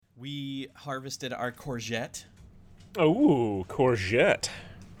We harvested our courgette. Oh, courgette.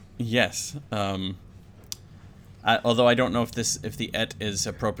 Yes. Although I don't know if the et is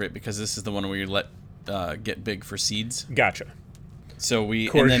appropriate because this is the one where you let get big for seeds. Gotcha. So we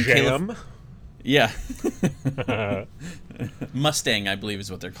Courgette. Yeah. Mustang, I believe,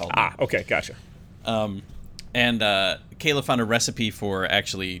 is what they're called. Okay, gotcha. And Kayla found a recipe for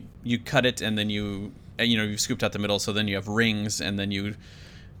actually you cut it and then you've scooped out the middle, so then you have rings, and then you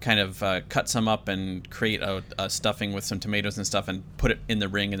kind of cut some up and create a stuffing with some tomatoes and stuff and put it in the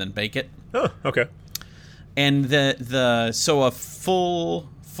ring and then bake it. Oh, okay. And so a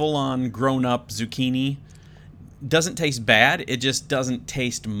full-on grown-up zucchini doesn't taste bad. It just doesn't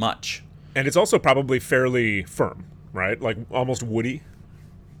taste much. And it's also probably fairly firm, right? Like almost woody.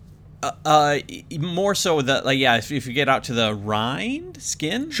 More so if you get out to the rind,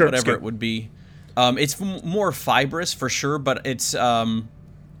 skin, sure, whatever skin. It would be. It's more fibrous for sure, but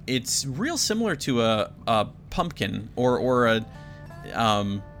it's real similar to a pumpkin or a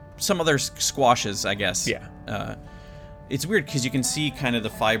some other squashes, I guess. Yeah. It's weird because you can see kind of the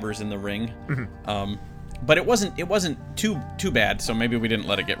fibers in the ring. Mm-hmm. But it wasn't too bad, so maybe we didn't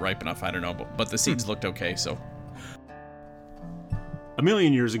let it get ripe enough. I don't know, but the seeds looked okay. So, a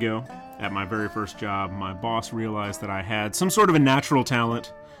million years ago, at my very first job, my boss realized that I had some sort of a natural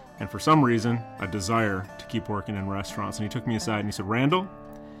talent, and for some reason, a desire to keep working in restaurants. And he took me aside and he said, "Randall,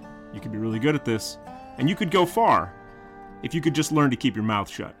 you could be really good at this, and you could go far if you could just learn to keep your mouth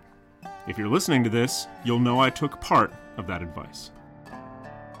shut." If you're listening to this, you'll know I took part of that advice.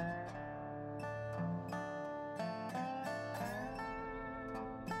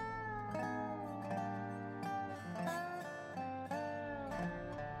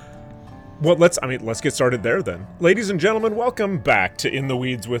 Well, let's get started there then. Ladies and gentlemen, welcome back to In the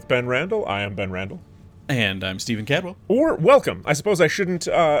Weeds with Ben Randall. I am Ben Randall. And I'm Stephen Cadwell. Or welcome. I suppose I shouldn't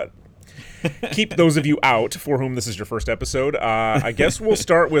keep those of you out for whom this is your first episode. I guess we'll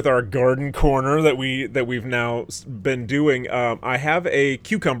start with our garden corner that we've now been doing. I have a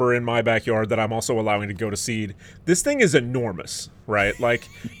cucumber in my backyard that I'm also allowing to go to seed. This thing is enormous, right? Like,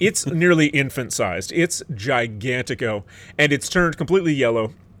 it's nearly infant-sized. It's gigantico, and it's turned completely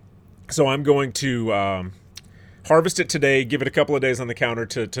yellow. So I'm going to harvest it today, give it a couple of days on the counter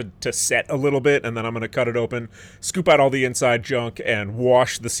to set a little bit, and then I'm going to cut it open, scoop out all the inside junk, and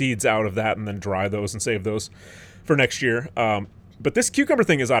wash the seeds out of that, and then dry those and save those for next year. But this cucumber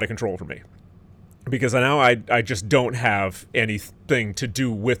thing is out of control for me, because now I just don't have anything to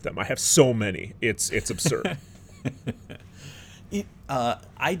do with them. I have so many. It's absurd.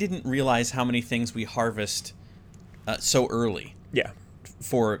 I didn't realize how many things we harvest so early. Yeah.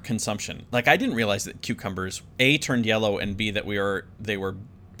 For consumption. Like, I didn't realize that cucumbers, A, turned yellow, and B, that they were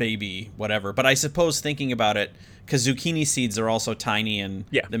baby whatever. But I suppose thinking about it, because zucchini seeds are also tiny, and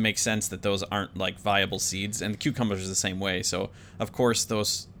That makes sense that those aren't like viable seeds, and the cucumbers are the same way. So of course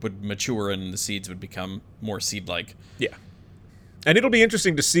those would mature and the seeds would become more seed-like. Yeah. And it'll be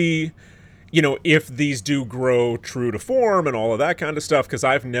interesting to see, if these do grow true to form and all of that kind of stuff, because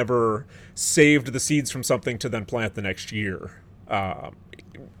I've never saved the seeds from something to then plant the next year.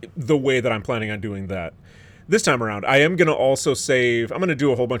 The way that I'm planning on doing that this time around. I am going to also I'm going to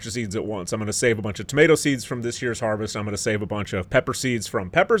do a whole bunch of seeds at once. I'm going to save a bunch of tomato seeds from this year's harvest. I'm going to save a bunch of pepper seeds from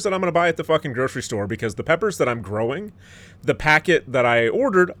peppers that I'm going to buy at the fucking grocery store, because the peppers that I'm growing, the packet that I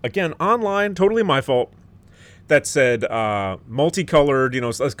ordered, again, online, totally my fault, that said multicolored,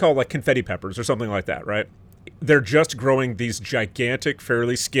 let's call it like confetti peppers or something like that, right? They're just growing these gigantic,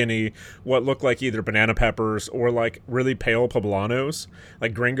 fairly skinny, what look like either banana peppers or like really pale poblanos,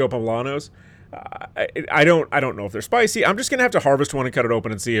 like gringo poblanos. I don't know if they're spicy. I'm just gonna have to harvest one and cut it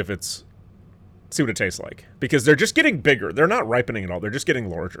open and see what it tastes like, because they're just getting bigger. They're not ripening at all. They're just getting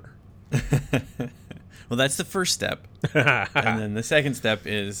larger. Well, that's the first step, and then the second step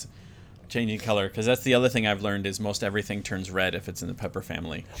is changing color, because that's the other thing I've learned is most everything turns red if it's in the pepper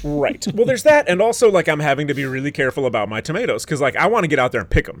family. Right. Well, there's that, and also like I'm having to be really careful about my tomatoes, because like I want to get out there and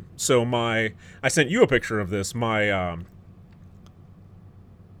pick them. So I sent you a picture of this. My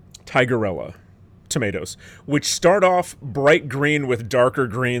Tigerella tomatoes, which start off bright green with darker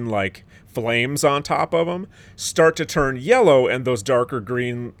green like flames on top of them, start to turn yellow, and those darker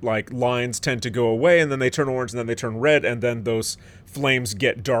green like lines tend to go away, and then they turn orange, and then they turn red, and then those flames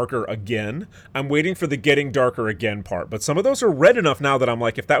get darker again. I'm waiting for the getting darker again part, but some of those are red enough now that I'm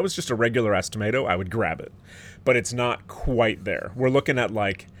like, if that was just a regular ass tomato, I would grab it. But it's not quite there. We're looking at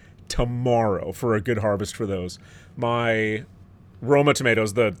like tomorrow for a good harvest for those. My Roma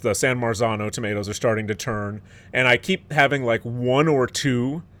tomatoes, the San Marzano tomatoes are starting to turn, and I keep having like 1 or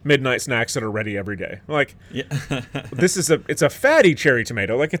 2 midnight snacks that are ready every day. Like, Yeah. it's a fatty cherry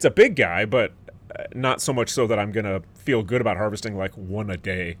tomato. Like, it's a big guy, but not so much so that I'm gonna feel good about harvesting like 1 a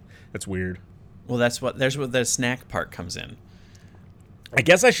day. That's weird. Well, there's where the snack part comes in. I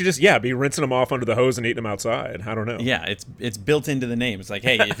guess I should just be rinsing them off under the hose and eating them outside. I don't know. Yeah, it's built into the name. It's like,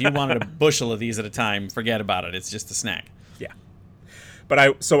 hey, if you wanted a bushel of these at a time, forget about it. It's just a snack. Yeah. But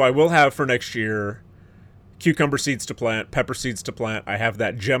I will have for next year cucumber seeds to plant, pepper seeds to plant. I have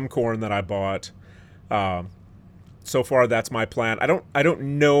that gem corn that I bought. So far, that's my plan. I don't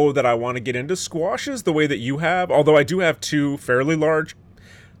know that I want to get into squashes the way that you have, although I do have 2 fairly large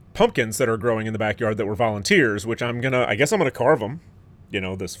pumpkins that are growing in the backyard that were volunteers, which I guess I'm gonna carve them,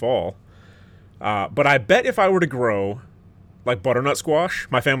 this fall. But I bet if I were to grow like butternut squash,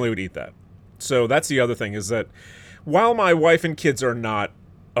 my family would eat that. So that's the other thing, is that while my wife and kids are not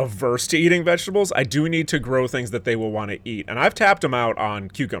averse to eating vegetables, I do need to grow things that they will want to eat. And I've tapped them out on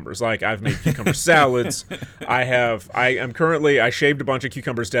cucumbers. Like, I've made cucumber salads. I shaved a bunch of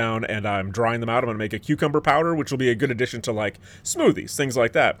cucumbers down and I'm drying them out. I'm going to make a cucumber powder, which will be a good addition to like smoothies, things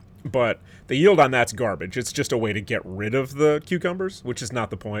like that. But the yield on that's garbage. It's just a way to get rid of the cucumbers, which is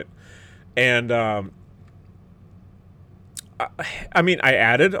not the point. And, I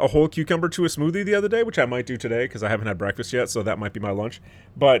added a whole cucumber to a smoothie the other day, which I might do today because I haven't had breakfast yet, so that might be my lunch.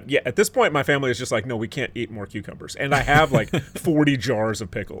 But yeah, at this point, my family is just like, no, we can't eat more cucumbers. And I have like 40 jars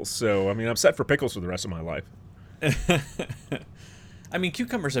of pickles. So, I'm set for pickles for the rest of my life.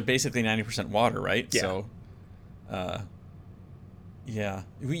 Cucumbers are basically 90% water, right? Yeah. So, yeah.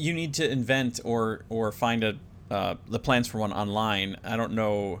 You need to invent or find the plans for one online. I don't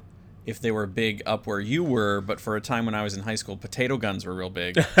know if they were big up where you were, but for a time when I was in high school, potato guns were real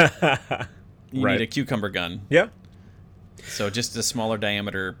big. You Right. need a cucumber gun. Yeah. So just a smaller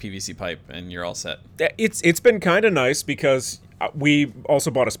diameter PVC pipe, and you're all set. It's been kind of nice because we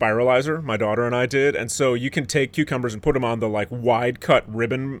also bought a spiralizer, my daughter and I did, and so you can take cucumbers and put them on the like wide cut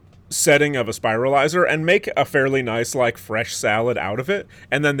ribbon setting of a spiralizer and make a fairly nice like fresh salad out of it,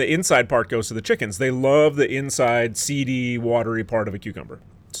 and then the inside part goes to the chickens. They love the inside seedy, watery part of a cucumber.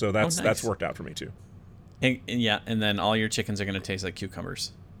 So that's worked out for me too. And then all your chickens are going to taste like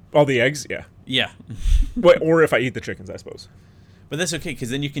cucumbers. All the eggs, yeah. Yeah. Or if I eat the chickens, I suppose. But that's okay, because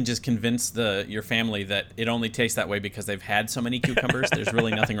then you can just convince your family that it only tastes that way because they've had so many cucumbers. There's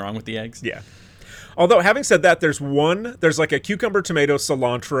really nothing wrong with the eggs. Yeah. Although, having said that, there's like a cucumber, tomato,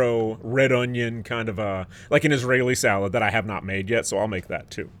 cilantro, red onion kind of like an Israeli salad that I have not made yet, so I'll make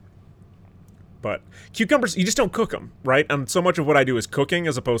that too. But cucumbers, you just don't cook them, right? And so much of what I do is cooking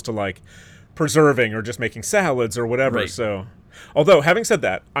as opposed to like preserving or just making salads or whatever. Right. So, although having said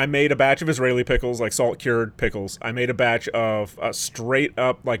that, I made a batch of Israeli pickles, like salt cured pickles. I made a batch of straight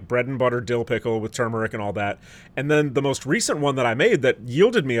up like bread and butter dill pickle with turmeric and all that. And then the most recent one that I made that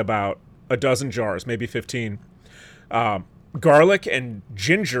yielded me about a dozen jars, maybe 15, garlic and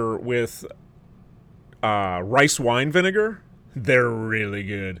ginger with rice wine vinegar. They're really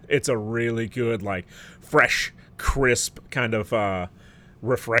good. It's a really good, like, fresh, crisp, kind of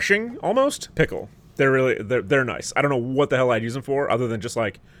refreshing, almost, pickle. They're nice. I don't know what the hell I'd use them for, other than just,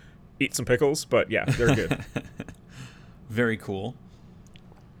 like, eat some pickles, but yeah, they're good. Very cool.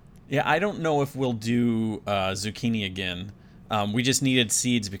 Yeah, I don't know if we'll do zucchini again. We just needed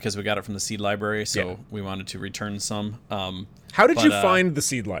seeds because we got it from the seed library, so we wanted to return some. How did you find the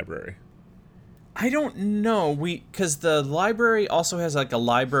seed library? I don't know. Because the library also has like a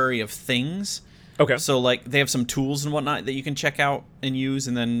library of things. Okay. So like they have some tools and whatnot that you can check out and use,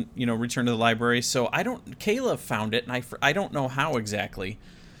 and then return to the library. So Kayla found it, and I don't know how exactly.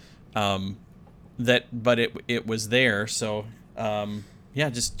 But it was there. So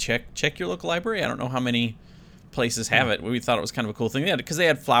just check your local library. I don't know how many places have it. We thought it was kind of a cool thing. Yeah, because they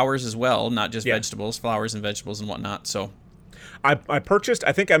had flowers as well, not just vegetables, flowers and vegetables and whatnot. So. I purchased,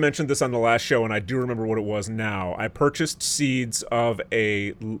 I think I mentioned this on the last show, and I do remember what it was now. I purchased seeds of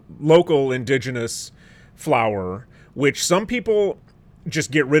a local indigenous flower, which some people just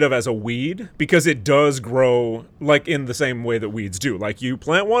get rid of as a weed because it does grow like in the same way that weeds do. Like you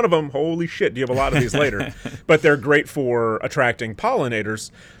plant one of them, holy shit, you have a lot of these later. But they're great for attracting pollinators.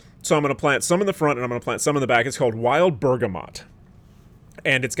 So I'm going to plant some in the front and I'm going to plant some in the back. It's called wild bergamot.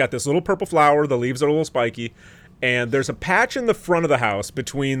 And it's got this little purple flower. The leaves are a little spiky. And there's a patch in the front of the house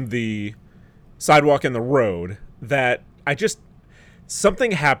between the sidewalk and the road that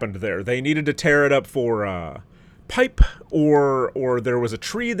something happened there. They needed to tear it up for pipe or there was a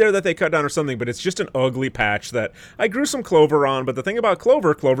tree there that they cut down or something, but it's just an ugly patch that I grew some clover on. But the thing about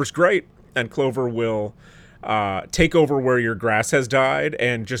clover's great, and clover will take over where your grass has died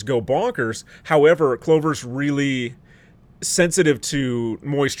and just go bonkers. However, clover's really sensitive to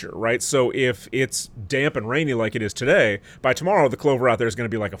moisture, right? So if it's damp and rainy like it is today, by tomorrow the clover out there is going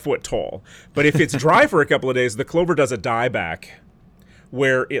to be like a foot tall. But if it's dry for a couple of days, the clover does a dieback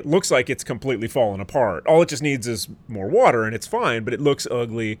where it looks like it's completely fallen apart. All it just needs is more water and it's fine, but it looks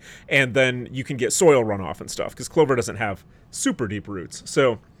ugly, and then you can get soil runoff and stuff because clover doesn't have super deep roots.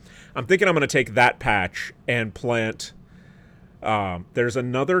 So I'm thinking I'm going to take that patch and plant. There's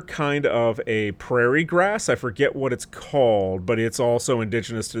another kind of a prairie grass. I forget what it's called, but it's also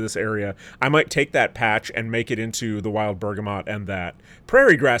indigenous to this area. I might take that patch and make it into the wild bergamot and that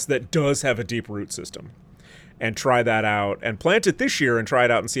prairie grass that does have a deep root system, and try that out and plant it this year and try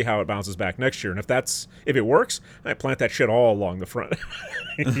it out and see how it bounces back next year. And if it works, I plant that shit all along the front.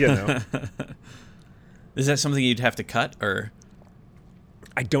 You know. Is that something you'd have to cut, or?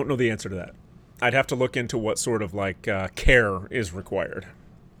 I don't know the answer to that. I'd have to look into what sort of care is required.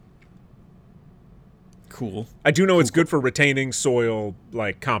 Cool. I do know it's good for retaining soil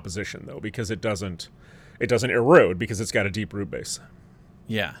composition though, because it doesn't erode because it's got a deep root base.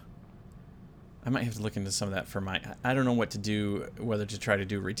 Yeah. I might have to look into some of that for I don't know what to do, whether to try to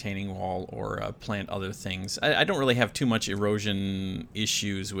do retaining wall or plant other things. I don't really have too much erosion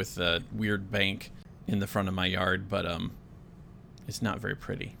issues with the weird bank in the front of my yard, but it's not very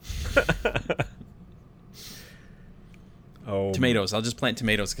pretty. Oh, tomatoes. I'll just plant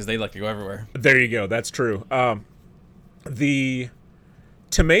tomatoes because they like to go everywhere. There you go. That's true. The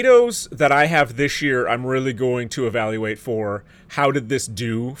tomatoes that I have this year, I'm really going to evaluate for how did this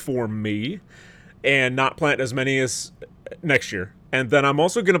do for me, and not plant as many as next year. And then I'm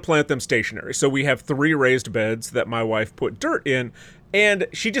also going to plant them stationary. So we have 3 raised beds that my wife put dirt in, and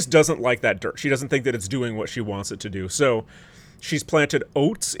she just doesn't like that dirt. She doesn't think that it's doing what she wants it to do. So she's planted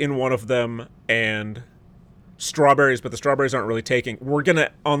oats in one of them and strawberries, but the strawberries aren't really taking. We're going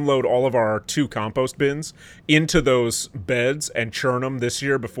to unload all of our 2 compost bins into those beds and churn them this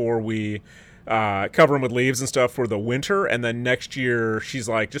year before we cover them with leaves and stuff for the winter. And then next year, she's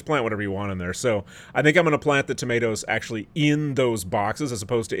like, just plant whatever you want in there. So I think I'm going to plant the tomatoes actually in those boxes as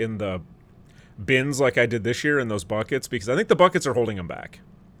opposed to in the bins like I did this year in those buckets, because I think the buckets are holding them back.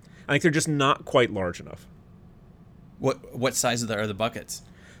 I think they're just not quite large enough. What size are the buckets?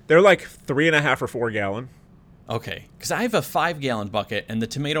 They're like 3.5 or 4 gallon. Okay, because I have a 5-gallon bucket, and the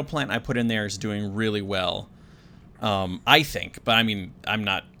tomato plant I put in there is doing really well. I think, but I mean, I'm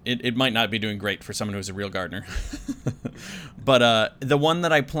not. It might not be doing great for someone who's a real gardener. But the one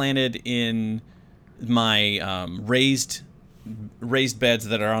that I planted in my raised beds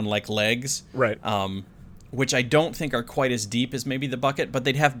that are on legs, right? Which I don't think are quite as deep as maybe the bucket, but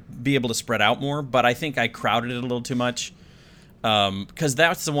they'd be able to spread out more. But I think I crowded it a little too much. Because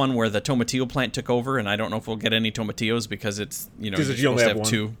that's the one where the tomatillo plant took over, and I don't know if we'll get any tomatillos because it's, you're supposed to have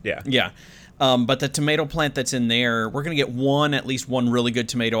 2. Yeah. But the tomato plant that's in there, we're going to get at least one really good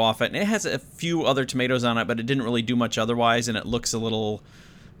tomato off it. And it has a few other tomatoes on it, but it didn't really do much otherwise, and it looks a little,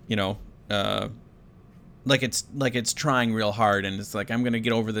 like it's trying real hard, and it's like, I'm going to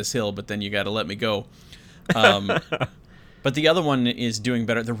get over this hill, but then you got to let me go. But the other one is doing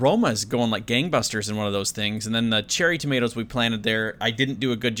better. The Roma is going like gangbusters in one of those things. And then the cherry tomatoes we planted there, I didn't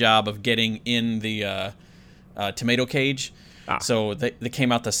do a good job of getting in the tomato cage. So they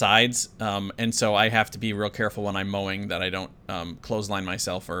came out the sides. And so I have to be real careful when I'm mowing that I don't clothesline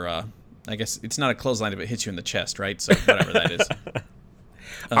myself, or I guess it's not a clothesline if it hits you in the chest, right? So whatever that is.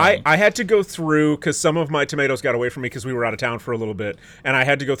 I had to go through, because some of my tomatoes got away from me because we were out of town for a little bit, and I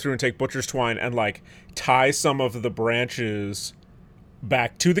had to go through and take butcher's twine and tie some of the branches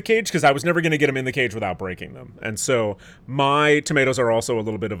back to the cage, because I was never going to get them in the cage without breaking them. And so my tomatoes are also a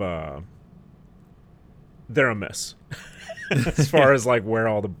little bit of they're a mess as far as where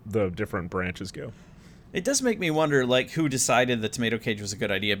all the different branches go. It does make me wonder, who decided the tomato cage was a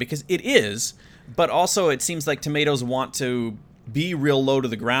good idea, because it is, but also it seems like tomatoes want to be real low to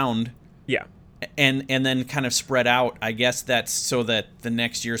the ground, and then kind of spread out. I guess that's so that the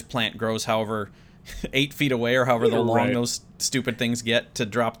next year's plant grows however 8 feet away, or however long those stupid things get to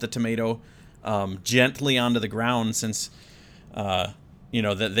drop the tomato gently onto the ground, since that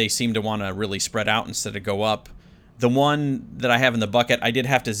they seem to want to really spread out instead of go up. The one that I have in the bucket, I did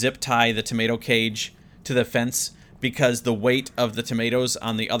have to zip tie the tomato cage to the fence because the weight of the tomatoes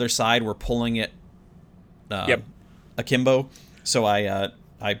on the other side were pulling it akimbo. So I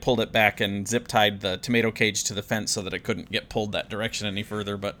pulled it back and zip tied the tomato cage to the fence so that it couldn't get pulled that direction any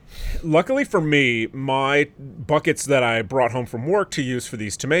further. But luckily for me, my buckets that I brought home from work to use for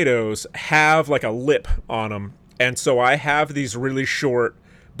these tomatoes have a lip on them. And so I have these really short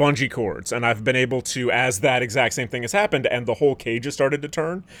bungee cords, and I've been able to, as that exact same thing has happened and the whole cage has started to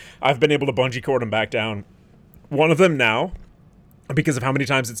turn, I've been able to bungee cord them back down. One of them now, because of how many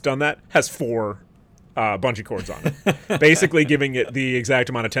times it's done that, has 4 bungee cords on it, basically giving it the exact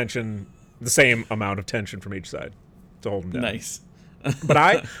amount of tension, the same amount of tension from each side to hold them down. Nice.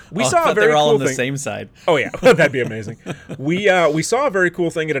 But we saw a very they're all cool on the thing. same side. Oh yeah, that'd be amazing. We saw a very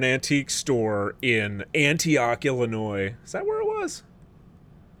cool thing at an antique store in Antioch, Illinois. Is that where it was?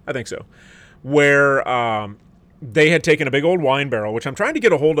 I think so. Where they had taken a big old wine barrel, which I'm trying to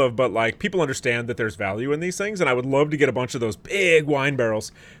get a hold of, but like people understand that there's value in these things, and I would love to get a bunch of those big wine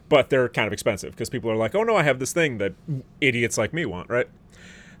barrels, but they're kind of expensive because people are like, oh no, I have this thing that idiots like me want, right?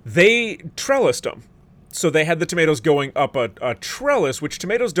 They trellised them. So they had the tomatoes going up a trellis, which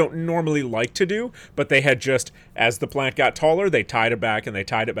tomatoes don't normally like to do, but they had just, as the plant got taller, they tied it back and they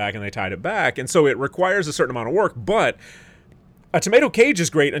tied it back and they tied it back. And so it requires a certain amount of work, but a tomato cage is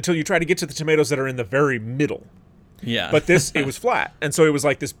great until you try to get to the tomatoes that are in the very middle. Yeah. But it was flat. And so it was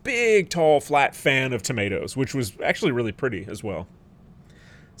like this big, tall, flat fan of tomatoes, which was actually really pretty as well.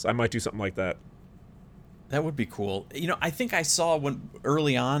 So I might do something like that. That would be cool. You know, I think I saw when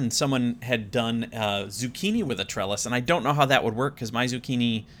early on someone had done zucchini with a trellis, and I don't know how that would work because my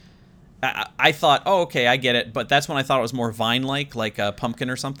zucchini, I thought, oh, okay, I get it. But that's when I thought it was more vine-like, like a pumpkin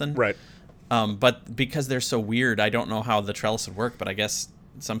or something. Right. But because they're so weird, I don't know how the trellis would work, but I guess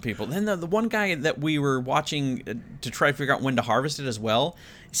some people. Then the one guy that we were watching to try to figure out when to harvest it as well,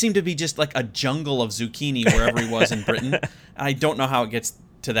 it seemed to be just like a jungle of zucchini wherever he was in Britain. I don't know how it gets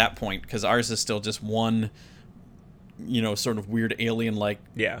to that point because ours is still just one, sort of weird alien-like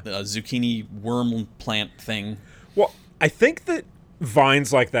zucchini worm plant thing. Well, I think that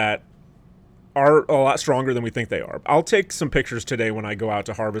vines like that are a lot stronger than we think they are. I'll take some pictures today when I go out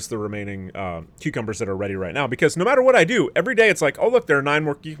to harvest the remaining cucumbers that are ready right now, because no matter what I do, every day it's like, oh, look, there are 9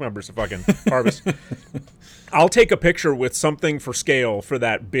 more cucumbers to fucking harvest. I'll take a picture with something for scale for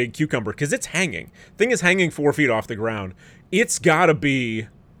that big cucumber, because it's hanging. Thing is hanging 4 feet off the ground. It's got to be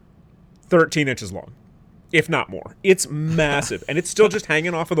 13 inches long, if not more. It's massive, and it's still just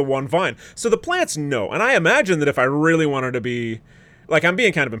hanging off of the one vine. So the plants know, and I imagine that if I really wanted to be... Like, I'm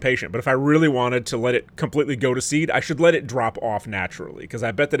being kind of impatient, but if I really wanted to let it completely go to seed, I should let it drop off naturally, because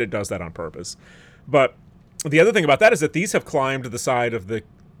I bet that it does that on purpose. But the other thing about that is that these have climbed the side of the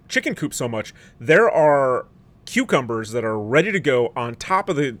chicken coop so much, there are cucumbers that are ready to go on top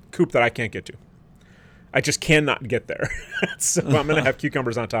of the coop that I can't get to. I just cannot get there. So I'm going to have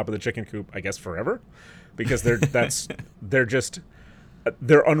cucumbers on top of the chicken coop, I guess, forever, because they're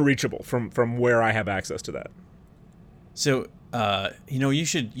unreachable from where I have access to that. So... you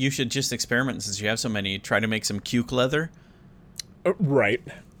should just experiment since you have so many. Try to make some cuke leather. Right.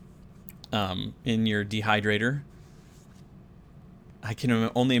 In your dehydrator. I can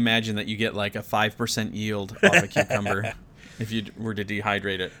only imagine that you get like a 5% yield off a cucumber if you were to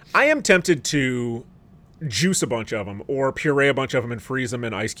dehydrate it. I am tempted to juice a bunch of them or puree a bunch of them and freeze them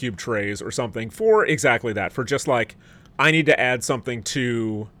in ice cube trays or something for exactly that. For just like, I need to add something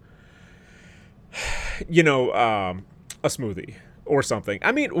to, a smoothie or something.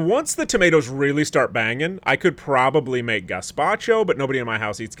 I mean, once the tomatoes really start banging, I could probably make gazpacho, but nobody in my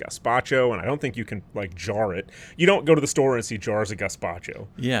house eats gazpacho, and I don't think you can, like, jar it. You don't go to the store and see jars of gazpacho.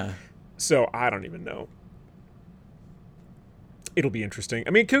 Yeah. So, I don't even know. It'll be interesting. I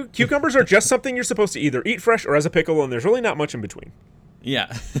mean, cucumbers are just something you're supposed to either eat fresh or as a pickle, and there's really not much in between.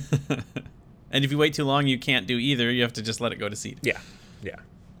 Yeah. And if you wait too long, you can't do either. You have to just let it go to seed. Yeah.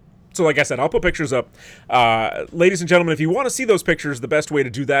 So like I said, I'll put pictures up. Ladies and gentlemen, if you want to see those pictures, the best way to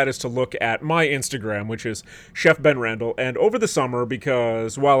do that is to look at my Instagram, which is Chef Ben Randall. And over the summer,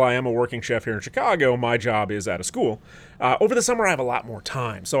 because while I am a working chef here in Chicago, my job is at a school. Over the summer, I have a lot more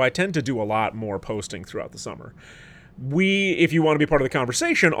time, so I tend to do a lot more posting throughout the summer. We, if you want to be part of the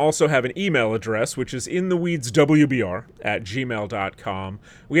conversation, also have an email address, which is intheweedswbr@gmail.com.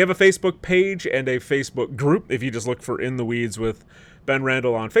 We have a Facebook page and a Facebook group, if you just look for In the Weeds with Ben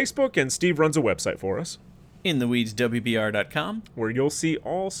Randall on Facebook, and Steve runs a website for us. intheweedswbr.com, where you'll see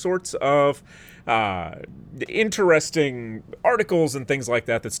all sorts of interesting articles and things like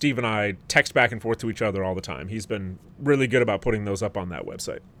that Steve and I text back and forth to each other all the time. He's been really good about putting those up on that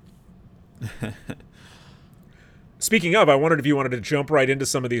website. Speaking of, I wondered if you wanted to jump right into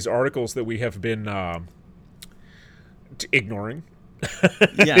some of these articles that we have been ignoring.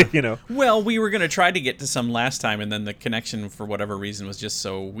 Yeah. Well, we were going to try to get to some last time, and then the connection, for whatever reason, was just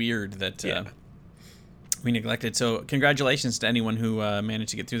so weird that we neglected. So congratulations to anyone who managed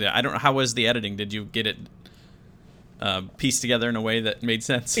to get through that. I don't know, how was the editing? Did you get it pieced together in a way that made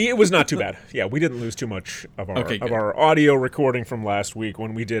sense? It was not too bad. Yeah, we didn't lose too much of our audio recording from last week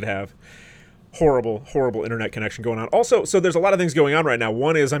when we did have horrible internet connection going on. Also, so there's a lot of things going on right now.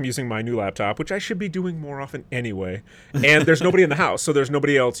 One is I'm using my new laptop, which I should be doing more often anyway. And there's nobody in the house, so there's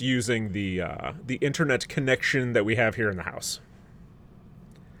nobody else using the internet connection that we have here in the house.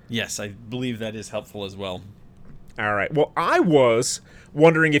 Yes, I believe that is helpful as well. All right. Well, I was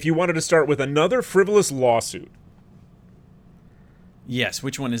wondering if you wanted to start with another frivolous lawsuit. Yes,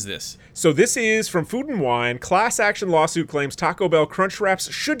 which one is this? So this is from Food and Wine. Class action lawsuit claims Taco Bell Crunch Wraps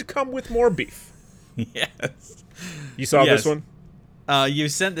should come with more beef. Yes. You saw this one? You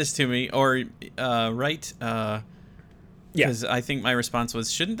sent this to me, or right? Because I think my response was,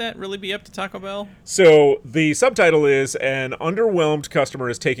 shouldn't that really be up to Taco Bell? So the subtitle is, an underwhelmed customer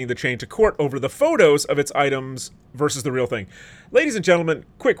is taking the chain to court over the photos of its items versus the real thing. Ladies and gentlemen,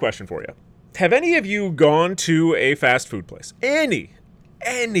 quick question for you. Have any of you gone to a fast food place, any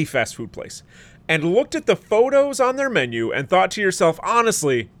fast food place, and looked at the photos on their menu and thought to yourself,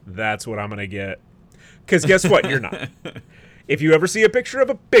 honestly, that's what I'm going to get? Because guess what? You're not. If you ever see a picture of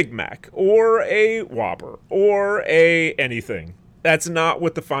a Big Mac or a Whopper or a anything, that's not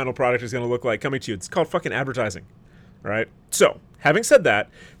what the final product is going to look like coming to you. It's called fucking advertising, right? So, having said that,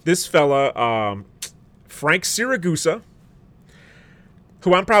 this fella, Frank Siragusa,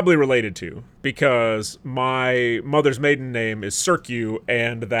 who I'm probably related to because my mother's maiden name is Sircu,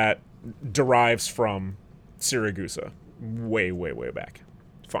 and that derives from Siragusa way back.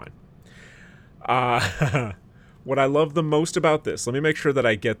 Fine. What I love the most about this, let me make sure that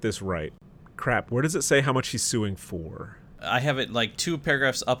I get this right. Crap, where does it say how much he's suing for? I have it like 2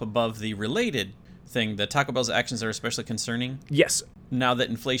 paragraphs up above the related thing. The Taco Bell's actions are especially concerning. Yes. Now that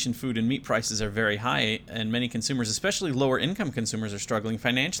inflation, food, and meat prices are very high, and many consumers, especially lower-income consumers, are struggling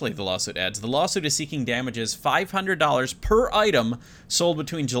financially, the lawsuit adds. The lawsuit is seeking damages $500 per item sold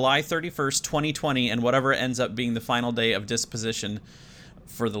between July 31st, 2020, and whatever ends up being the final day of disposition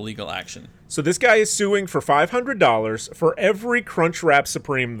for the legal action. So this guy is suing for $500 for every Crunchwrap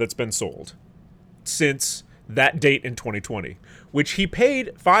Supreme that's been sold since that date in 2020, which he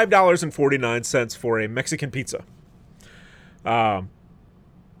paid $5.49 for a Mexican pizza.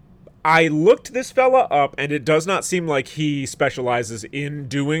 I looked this fella up, and it does not seem like he specializes in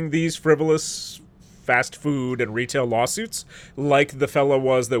doing these frivolous fast food and retail lawsuits like the fella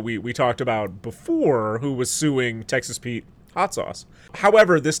was that we talked about before, who was suing Texas Pete Hot Sauce.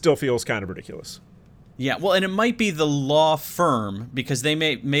 However, this still feels kind of ridiculous. Yeah, well, and it might be the law firm, because they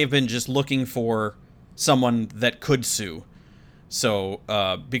may have been just looking for someone that could sue. So,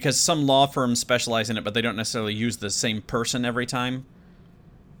 because some law firms specialize in it, but they don't necessarily use the same person every time.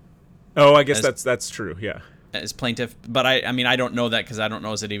 Oh, I guess that's true, yeah. As plaintiff. But I mean, I don't know that because I don't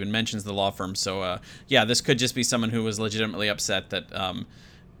know as it even mentions the law firm. So, yeah, this could just be someone who was legitimately upset that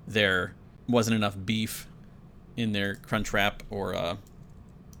there wasn't enough beef in their Crunchwrap or...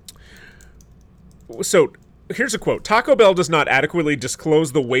 So, here's a quote. Taco Bell does not adequately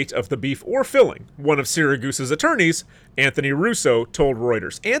disclose the weight of the beef or filling. One of Siragusa's attorneys, Anthony Russo, told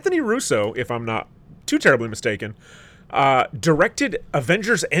Reuters. Anthony Russo, if I'm not too terribly mistaken, directed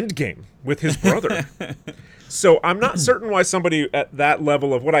Avengers Endgame with his brother. So I'm not certain why somebody at that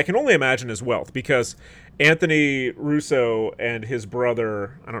level of what I can only imagine is wealth, because Anthony Russo and his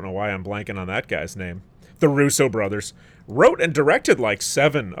brother, I don't know why I'm blanking on that guy's name, the Russo brothers, wrote and directed like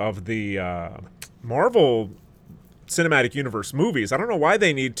 7 of the Marvel Cinematic Universe movies. I don't know why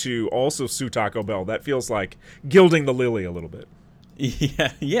they need to also sue Taco Bell. That feels like gilding the lily a little bit.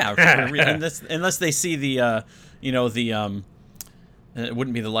 Yeah. Unless they see the, it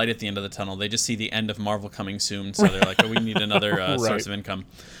wouldn't be the light at the end of the tunnel. They just see the end of Marvel coming soon, so they're like, oh, we need another right. source of income.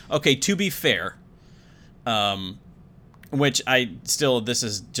 Okay, to be fair, which this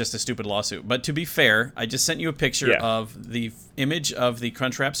is just a stupid lawsuit, but to be fair, I just sent you a picture of the image of the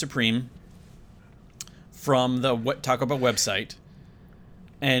Crunchwrap Supreme from the Taco Bell website,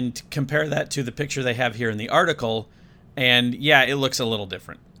 and compare that to the picture they have here in the article, and yeah, it looks a little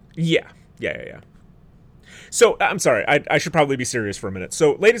different. Yeah. So, I'm sorry, I should probably be serious for a minute.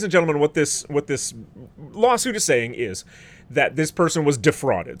 So, ladies and gentlemen, what this lawsuit is saying is that this person was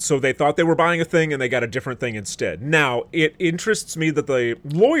defrauded. So they thought they were buying a thing and they got a different thing instead. Now, it interests me that the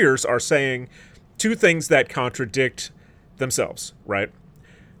lawyers are saying 2 things that contradict themselves, right?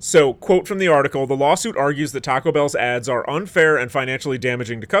 So, quote from the article, the lawsuit argues that Taco Bell's ads are unfair and financially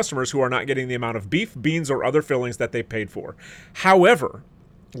damaging to customers who are not getting the amount of beef, beans, or other fillings that they paid for. However,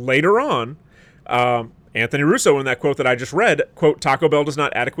 later on, Anthony Russo, in that quote that I just read, quote, Taco Bell does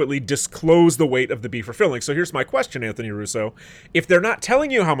not adequately disclose the weight of the beef or filling. So here's my question, Anthony Russo. If they're not telling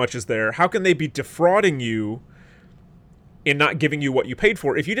you how much is there, how can they be defrauding you in not giving you what you paid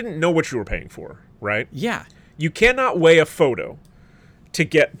for if you didn't know what you were paying for, right? Yeah. You cannot weigh a photo to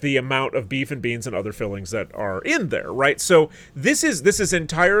get the amount of beef and beans and other fillings that are in there, right? So this is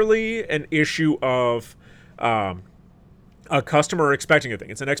entirely an issue of a customer expecting a thing.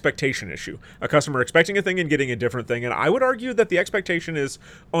 It's an expectation issue. A customer expecting a thing and getting a different thing. And I would argue that the expectation is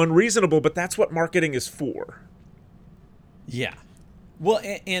unreasonable, but that's what marketing is for. Yeah. Well,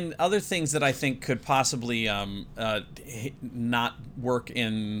 and other things that I think could possibly not work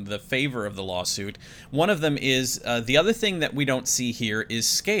in the favor of the lawsuit. One of them is the other thing that we don't see here is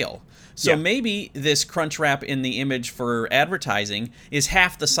scale. So maybe this crunch wrap in the image for advertising is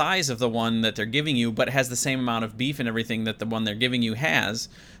half the size of the one that they're giving you, but has the same amount of beef and everything that the one they're giving you has.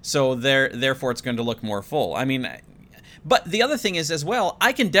 So therefore, it's going to look more full. I mean, but the other thing is as well,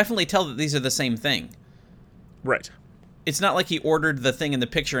 I can definitely tell that these are the same thing. Right. It's not like he ordered the thing in the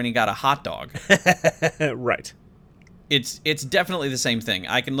picture and he got a hot dog. Right. It's definitely the same thing.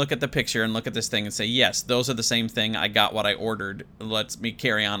 I can look at the picture and look at this thing and say, yes, those are the same thing. I got what I ordered. Let's me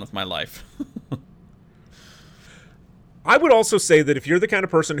carry on with my life. I would also say that if you're the kind of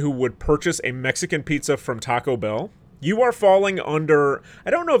person who would purchase a Mexican pizza from Taco Bell, you are falling under,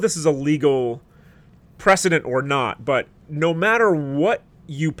 I don't know if this is a legal precedent or not, but no matter what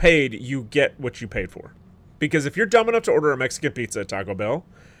you paid, you get what you paid for. Because if you're dumb enough to order a Mexican pizza at Taco Bell,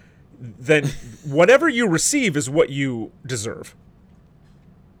 then whatever you receive is what you deserve,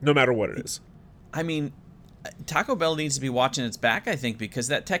 no matter what it is. I mean, Taco Bell needs to be watching its back, I think, because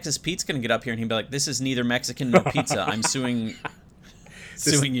that Texas Pete's going to get up here and he'll be like, this is neither Mexican nor pizza. I'm suing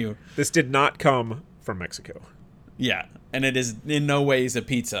you. This did not come from Mexico. Yeah, and it is in no ways a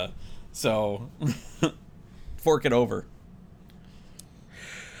pizza. So, fork it over.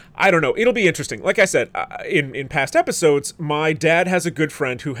 I don't know. It'll be interesting. Like I said, in past episodes, my dad has a good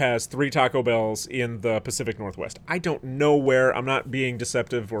friend who has 3 Taco Bells in the Pacific Northwest. I don't know where. I'm not being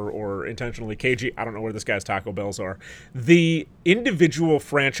deceptive or intentionally cagey. I don't know where this guy's Taco Bells are. The individual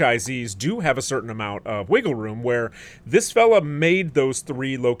franchisees do have a certain amount of wiggle room where this fella made those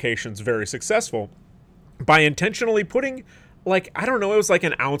 3 locations very successful by intentionally putting, like, I don't know, it was like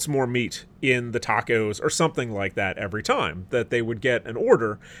an ounce more meat in the tacos or something like that every time that they would get an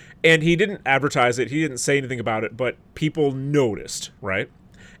order. And he didn't advertise it. He didn't say anything about it, but people noticed, right?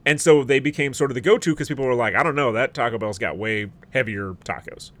 And so they became sort of the go-to because people were like, I don't know, that Taco Bell's got way heavier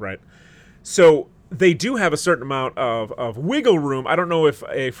tacos, right? So they do have a certain amount of wiggle room. I don't know if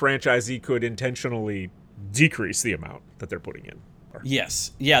a franchisee could intentionally decrease the amount that they're putting in.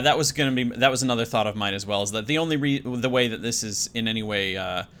 Yes. Yeah, that was another thought of mine as well, is that the way that this is in any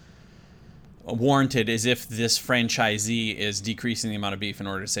way warranted is if this franchisee is decreasing the amount of beef in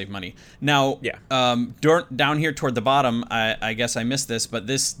order to save money. Now, down here toward the bottom, I guess I missed this, but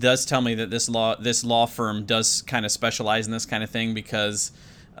this does tell me that this law firm does kind of specialize in this kind of thing because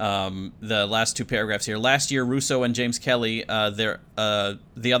the last 2 paragraphs here. Last year, Russo and James Kelly, the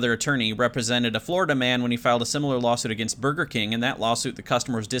other attorney, represented a Florida man when he filed a similar lawsuit against Burger King. In that lawsuit, the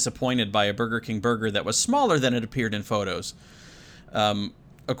customer was disappointed by a Burger King burger that was smaller than it appeared in photos.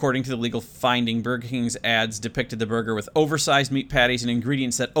 According to the legal finding, Burger King's ads depicted the burger with oversized meat patties and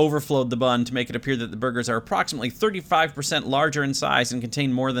ingredients that overflowed the bun to make it appear that the burgers are approximately 35% larger in size and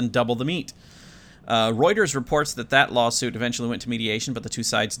contain more than double the meat. Reuters reports that lawsuit eventually went to mediation, but the 2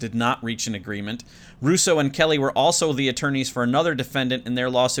 sides did not reach an agreement. Russo and Kelly were also the attorneys for another defendant in their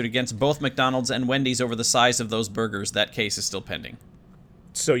lawsuit against both McDonald's and Wendy's over the size of those burgers. That case is still pending.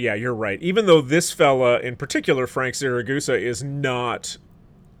 So yeah, you're right. Even though this fella in particular, Frank Siragusa, is not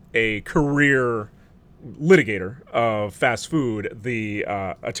a career litigator of fast food, the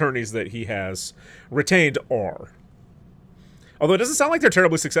attorneys that he has retained are. Although it doesn't sound like they're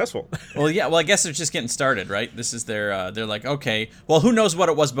terribly successful. Well, yeah. Well, I guess they're just getting started, right? This is they're like, okay, well, who knows what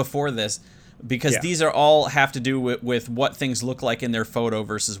it was before this? Because these are all have to do with what things look like in their photo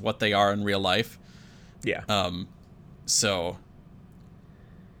versus what they are in real life. Yeah. So.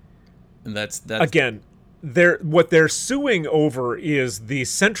 And that's again, what they're suing over is the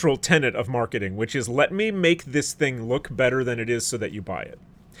central tenet of marketing, which is let me make this thing look better than it is so that you buy it.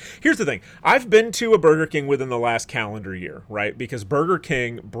 Here's the thing. I've been to a Burger King within the last calendar year, right? Because Burger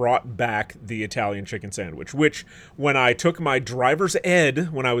King brought back the Italian chicken sandwich, which when I took my driver's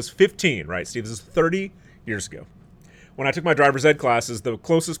ed when I was 15, right, Steve, this is 30 years ago. When I took my driver's ed classes, the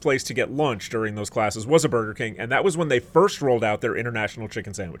closest place to get lunch during those classes was a Burger King, and that was when they first rolled out their international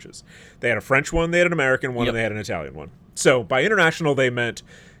chicken sandwiches. They had a French one, they had an American one, and they had an Italian one. So by international, they meant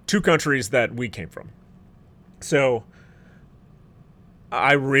 2 countries that we came from. So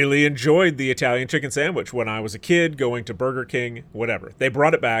I really enjoyed the Italian chicken sandwich when I was a kid, going to Burger King, whatever. They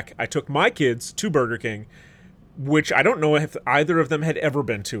brought it back. I took my kids to Burger King. which I don't know if either of them had ever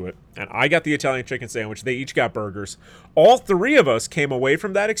been to it. And I got the Italian chicken sandwich. They each got burgers. All three of us came away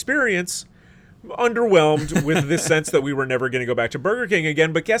from that experience underwhelmed with this sense that we were never going to go back to Burger King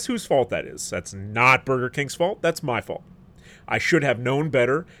again. But guess whose fault that is? That's not Burger King's fault. That's my fault. I should have known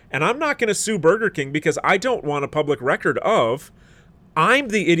better. And I'm not going to sue Burger King because I don't want a public record of I'm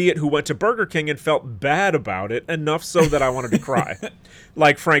the idiot who went to Burger King and felt bad about it enough so that I wanted to cry.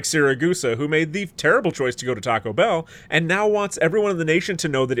 Like Frank Siragusa, who made the terrible choice to go to Taco Bell and now wants everyone in the nation to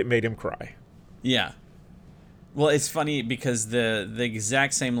know that it made him cry. Yeah. Well, it's funny because the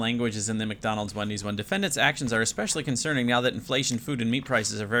exact same language is in the McDonald's Wendy's one. Defendants' actions are especially concerning now that inflation, food, and meat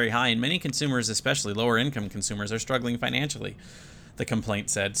prices are very high, and many consumers, especially lower-income consumers, are struggling financially, the complaint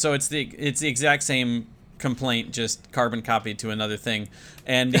said. So it's the exact same complaint, just carbon copied to another thing.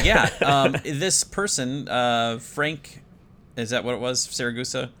 And yeah, this person, Frank, is that what it was?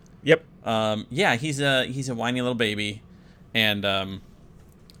 Siragusa? Yep. Yeah, he's a whiny little baby, and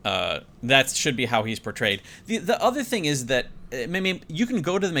that should be how he's portrayed. The other thing is that maybe you can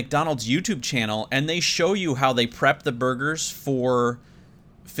go to the McDonald's YouTube channel and they show you how they prep the burgers for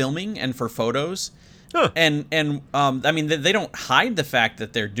filming and for photos. Huh. And I mean, they don't hide the fact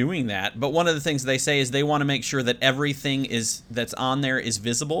that they're doing that, but one of the things they say is they want to make sure that everything that's on there is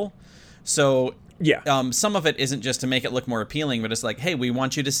visible. So yeah, some of it isn't just to make it look more appealing, but it's like, hey, we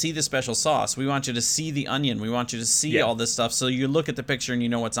want you to see the special sauce. We want you to see the onion. We want you to see all this stuff. So you look at the picture and you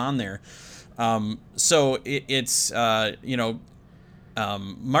know what's on there. So it's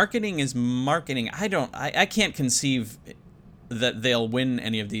marketing is marketing. I can't conceive that they'll win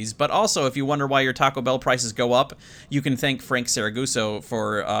any of these. But also, if you wonder why your Taco Bell prices go up, you can thank Frank Siragusa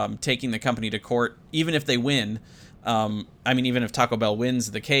for taking the company to court, even if they win. I mean, even if Taco Bell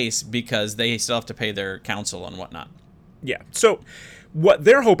wins the case, because they still have to pay their counsel and whatnot. Yeah. So what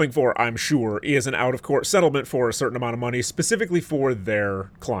they're hoping for, I'm sure, is an out-of-court settlement for a certain amount of money, specifically for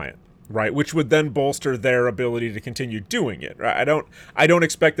their client, right? Which would then bolster their ability to continue doing it. Right? I don't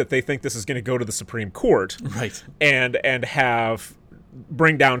expect that they think this is going to go to the Supreme Court, right? And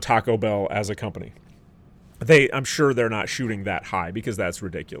bring down Taco Bell as a company. I'm sure they're not shooting that high because that's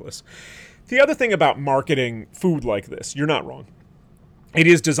ridiculous. The other thing about marketing food like this, you're not wrong. It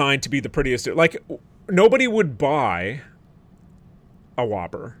is designed to be the prettiest. Like, nobody would buy a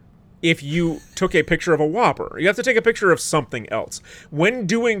Whopper if you took a picture of a Whopper. You have to take a picture of something else. When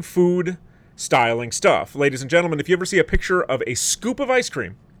doing food styling stuff, ladies and gentlemen, if you ever see a picture of a scoop of ice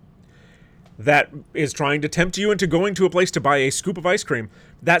cream that is trying to tempt you into going to a place to buy a scoop of ice cream,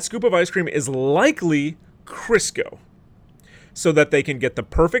 that scoop of ice cream is likely Crisco. So that they can get the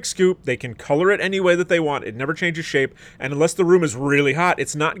perfect scoop, they can color it any way that they want, it never changes shape, and unless the room is really hot,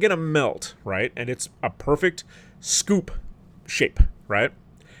 it's not going to melt, right? And it's a perfect scoop shape, right?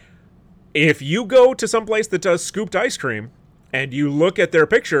 If you go to some place that does scooped ice cream, and you look at their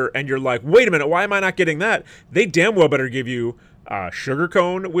picture, and you're like, wait a minute, why am I not getting that? They damn well better give you a sugar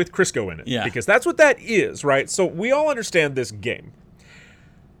cone with Crisco in it. Yeah. Because that's what that is, right? So we all understand this game.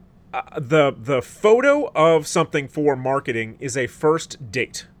 The photo of something for marketing is a first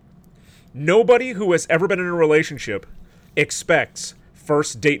date. Nobody who has ever been in a relationship expects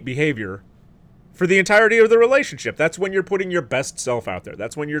first date behavior for the entirety of the relationship. That's when you're putting your best self out there.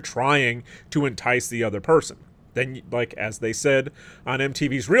 That's when you're trying to entice the other person. Then, like as they said on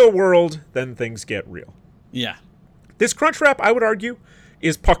MTV's Real World, then things get real. Yeah. This Crunchwrap, I would argue,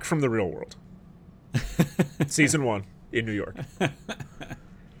 is Puck from the Real World. Season 1 in New York.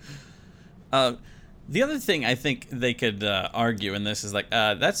 The other thing I think they could argue in this is like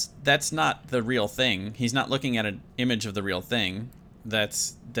that's not the real thing. He's not looking at an image of the real thing.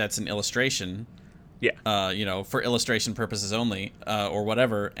 That's an illustration. Yeah. For illustration purposes only, or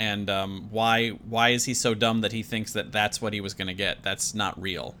whatever. And why is he so dumb that he thinks that that's what he was going to get? That's not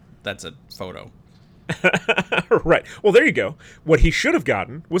real. That's a photo. Right. Well, there you go. What he should have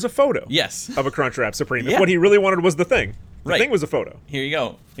gotten was a photo. Yes. Of a Crunchwrap Supreme. Yeah. If what he really wanted was the thing. The right. thing was a photo. Here you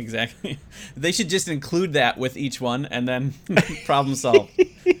go. Exactly. They should just include that with each one, and then problem solved.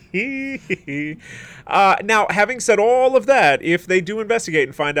 Now, having said all of that, if they do investigate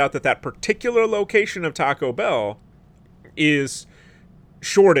and find out that that particular location of Taco Bell is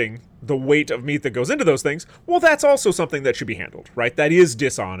shorting the weight of meat that goes into those things, well, that's also something that should be handled, right? That is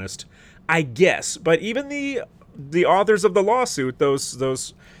dishonest, I guess. But even the authors of the lawsuit,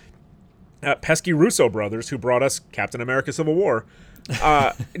 those pesky Russo brothers who brought us Captain America Civil War,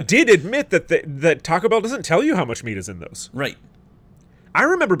 did admit that Taco Bell doesn't tell you how much meat is in those. Right. I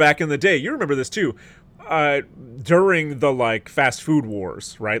remember back in the day, you remember this too, during the fast food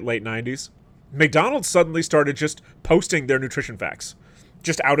wars, right, late 90s, McDonald's suddenly started just posting their nutrition facts.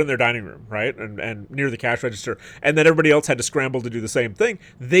 just out in their dining room, right? And near the cash register. And then everybody else had to scramble to do the same thing.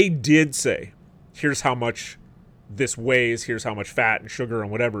 They did say, here's how much this weighs, here's how much fat and sugar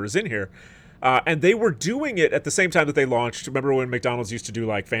and whatever is in here. And they were doing it at the same time that they launched. Remember when McDonald's used to do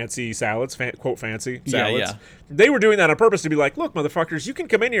like fancy salads, quote fancy salads? Yeah. They were doing that on purpose to be like, look, motherfuckers, you can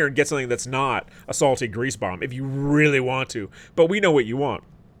come in here and get something that's not a salty grease bomb if you really want to, but we know what you want.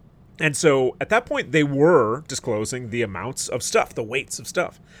 And so at that point, they were disclosing the amounts of stuff, the weights of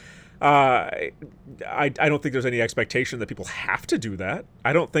stuff. I don't think there's any expectation that people have to do that.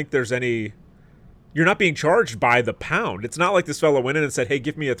 I don't think there's any... You're not being charged by the pound. It's not like this fellow went in and said, hey,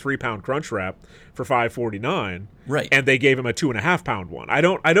 give me a 3-pound crunch wrap for $5.49. Right. And they gave him a 2.5-pound one. I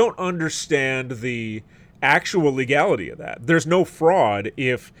don't understand the actual legality of that. There's no fraud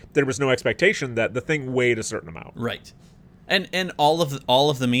if there was no expectation that the thing weighed a certain amount. Right. And all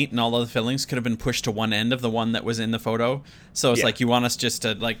of the meat and all of the fillings could have been pushed to one end of the one that was in the photo. So it's like, you want us just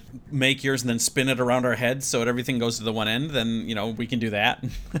to like make yours and then spin it around our heads so everything goes to the one end, then, you know, we can do that.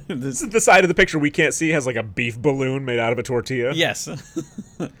 The side of the picture we can't see has like a beef balloon made out of a tortilla. Yes.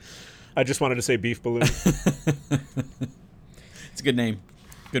 I just wanted to say beef balloon. It's a good name.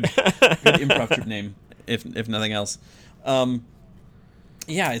 Good improv troupe name, if nothing else.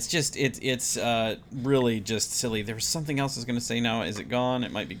 Yeah, it's just it's really just silly. There was something else I was going to say now. Is it gone?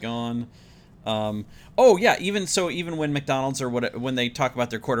 It might be gone. Oh yeah, even when McDonald's or when they talk about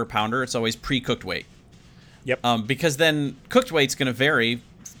their quarter pounder, it's always pre-cooked weight. Yep. Because then cooked weight's going to vary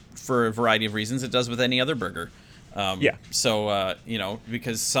for a variety of reasons. It does with any other burger. Yeah. So you know,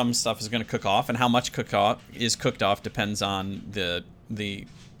 because some stuff is going to cook off, and how much cooked off depends on the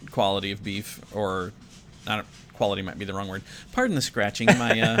quality of beef, or I don't. Quality might be the wrong word. Pardon the scratching.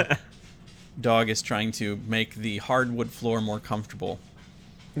 My dog is trying to make the hardwood floor more comfortable.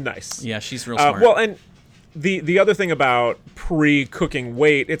 Nice. Yeah, she's real smart. Well, and the other thing about pre-cooking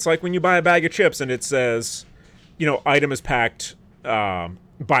weight, it's like when you buy a bag of chips and it says, you know, item is packed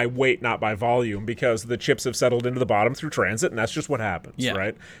by weight, not by volume, because the chips have settled into the bottom through transit, and that's just what happens,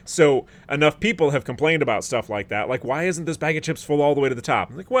 right? So enough people have complained about stuff like that. Like, why isn't this bag of chips full all the way to the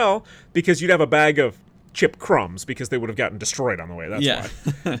top? I'm like, well, because you'd have a bag of chip crumbs because they would have gotten destroyed on the way.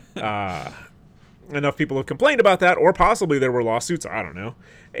 That's why. Enough people have complained about that, or possibly there were lawsuits. I don't know.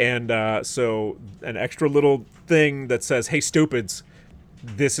 And so an extra little thing that says, hey, stupids,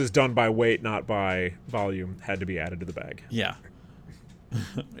 this is done by weight, not by volume, had to be added to the bag. Yeah.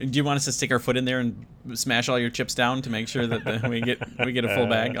 Do you want us to stick our foot in there and smash all your chips down to make sure that we get a full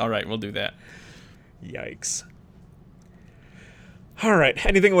bag? All right, we'll do that. Yikes. All right.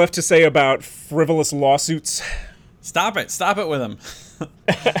 Anything left to say about frivolous lawsuits? Stop it with them.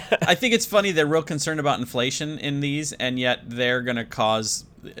 I think it's funny they're real concerned about inflation in these, and yet they're going to cause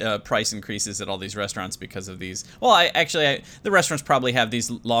price increases at all these restaurants because of these. Well, the restaurants probably have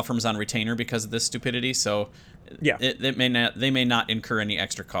these law firms on retainer because of this stupidity, so yeah, they may not incur any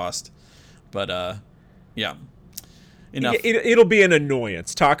extra cost. But yeah. Enough. It'll be an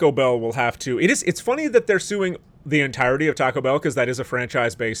annoyance. Taco Bell will have to. It's funny that they're suing the entirety of Taco Bell, because that is a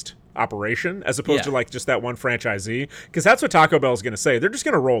franchise-based operation, as opposed to like just that one franchisee, because that's what Taco Bell is going to say. They're just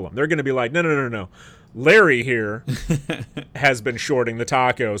going to roll them. They're going to be like, no. Larry here has been shorting the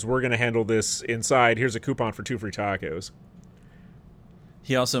tacos. We're going to handle this inside. Here's a coupon for 2 free tacos.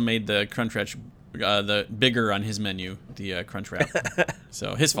 He also made the Crunch Wrap the bigger on his menu, the Crunch Wrap.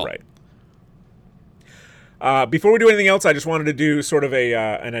 So his fault. Right. Before we do anything else, I just wanted to do sort of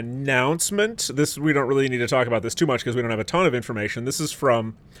an announcement. We don't really need to talk about this too much because we don't have a ton of information. This is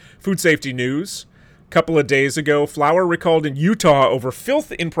from Food Safety News. A couple of days ago, flour recalled in Utah over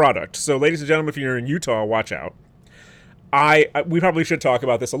filth in product. So, ladies and gentlemen, if you're in Utah, watch out. We probably should talk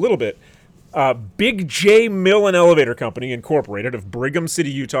about this a little bit. Big J Mill and Elevator Company, Incorporated, of Brigham City,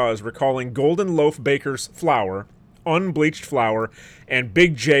 Utah, is recalling Golden Loaf Baker's flour, unbleached flour, and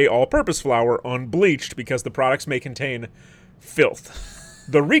Big J all-purpose flour, unbleached, because the products may contain filth.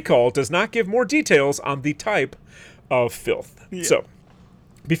 The recall does not give more details on the type of filth. Yeah. So,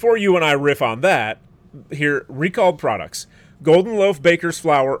 before you and I riff on that, here, recalled products. Golden Loaf Baker's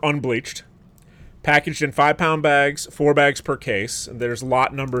flour, unbleached, packaged in 5-pound bags, 4 bags per case. There's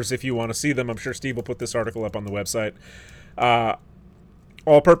lot numbers if you want to see them. I'm sure Steve will put this article up on the website.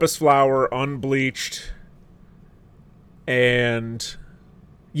 All-purpose flour, unbleached, and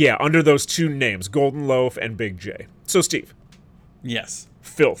yeah, under those 2 names, Golden Loaf and Big J. So, Steve. Yes.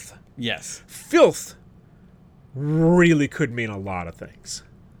 Filth. Yes. Filth really could mean a lot of things.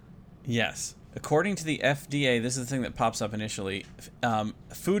 Yes. According to the FDA, this is the thing that pops up initially,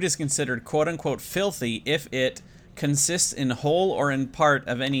 food is considered quote-unquote filthy if it consists in whole or in part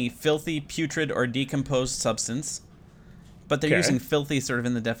of any filthy, putrid, or decomposed substance, but they're using filthy sort of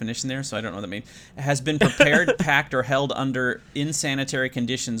in the definition there, so I don't know what that means. It has been prepared, packed, or held under insanitary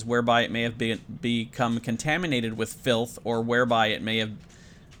conditions whereby it may have become contaminated with filth, or whereby it may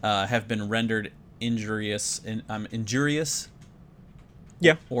have been rendered injurious,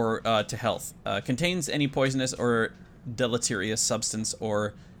 yeah, or to health. Contains any poisonous or deleterious substance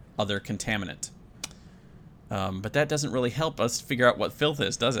or other contaminant. But that doesn't really help us figure out what filth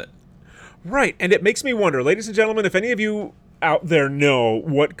is, does it? Right, and it makes me wonder, ladies and gentlemen, if any of you out there know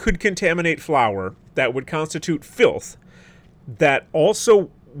what could contaminate flour that would constitute filth that also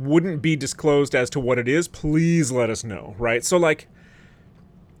wouldn't be disclosed as to what it is, please let us know, right? So, like,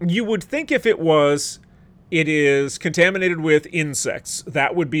 you would think if it is contaminated with insects,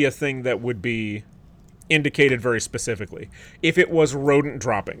 that would be a thing that would be indicated very specifically. If it was rodent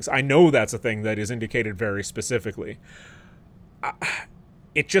droppings, I know that's a thing that is indicated very specifically.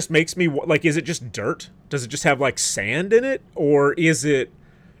 It just makes me, like, is it just dirt? Does it just have, like, sand in it? Or is it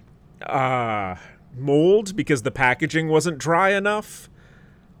mold because the packaging wasn't dry enough?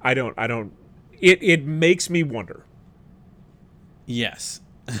 It makes me wonder. Yes.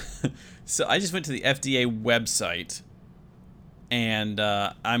 So I just went to the FDA website, and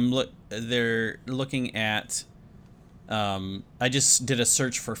they're looking at, I just did a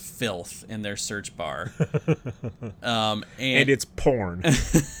search for filth in their search bar. And it's porn.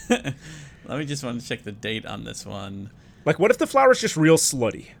 Let me just want to check the date on this one. Like, what if the flour is just real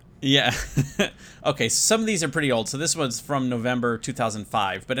slutty? Yeah. Okay, so some of these are pretty old. So this one's from November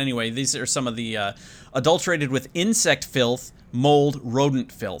 2005. But anyway, these are some of the adulterated with insect filth, mold,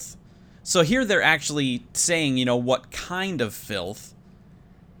 rodent filth. So here they're actually saying, what kind of filth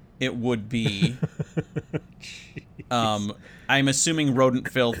it would be. I'm assuming rodent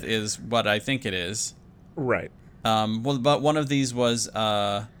filth is what I think it is. Right. Well, but one of these was,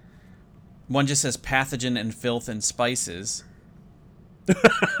 one just says pathogen and filth and spices.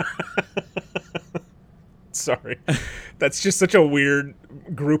 Sorry. That's just such a weird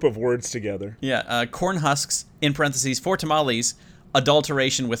group of words together. Yeah, corn husks, in parentheses, for tamales,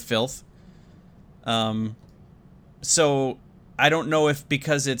 adulteration with filth. So I don't know if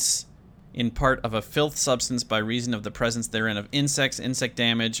because it's in part of a filth substance by reason of the presence therein of insects, insect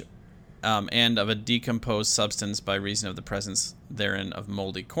damage, and of a decomposed substance by reason of the presence therein of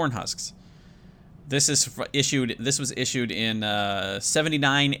moldy corn husks. This was issued in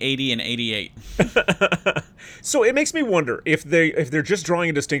 79, 80, and 88. So it makes me wonder if they're just drawing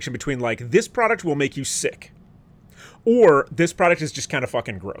a distinction between, like, this product will make you sick, or this product is just kind of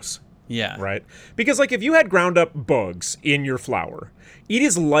fucking gross. Yeah. Right? Because, like, if you had ground up bugs in your flour, it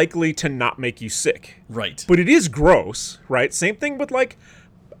is likely to not make you sick. Right. But it is gross, right? Same thing with, like,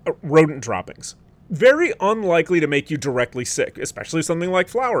 rodent droppings. Very unlikely to make you directly sick, especially something like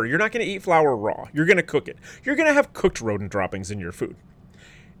flour. You're not going to eat flour raw. You're going to cook it. You're going to have cooked rodent droppings in your food.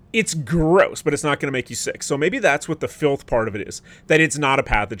 It's gross, but it's not going to make you sick. So maybe that's what the filth part of it is. That it's not a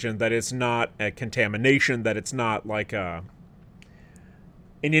pathogen, that it's not a contamination, that it's not like an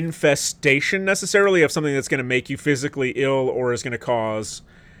infestation necessarily of something that's going to make you physically ill or is going to cause,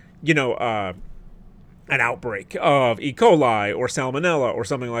 an outbreak of E. coli or salmonella or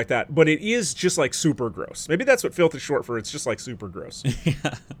something like that. But it is just, like, super gross. Maybe that's what filth is short for. It's just, like, super gross.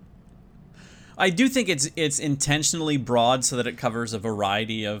 Yeah. I do think it's intentionally broad so that it covers a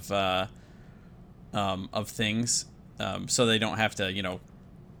variety of things, so they don't have to,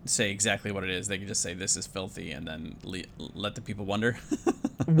 say exactly what it is. They can just say this is filthy and then let the people wonder.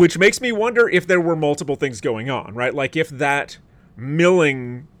 Which makes me wonder if there were multiple things going on, right? Like if that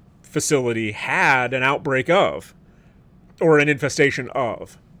milling facility had an outbreak of, or an infestation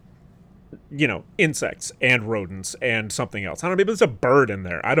of, insects and rodents and something else. I don't know, maybe there's a bird in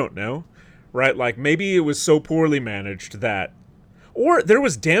there. I don't know, right? Like maybe it was so poorly managed that, or there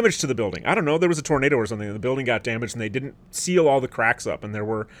was damage to the building. I don't know, there was a tornado or something and the building got damaged and they didn't seal all the cracks up and there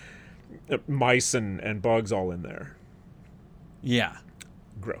were mice and bugs all in there. Yeah.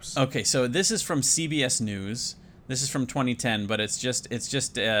 Gross. Okay, so this is from CBS News. This is from 2010, but it's just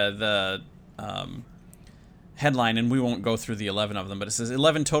the headline, and we won't go through the 11 of them, but it says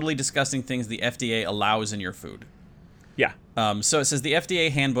 11 totally disgusting things the FDA allows in your food. Yeah. So it says the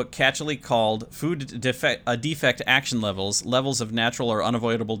FDA handbook, catchily called Food Defect Action Levels of natural or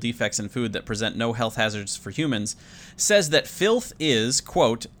unavoidable defects in food that present no health hazards for humans, says that filth is,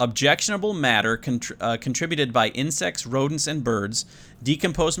 quote, objectionable matter contributed by insects, rodents, and birds,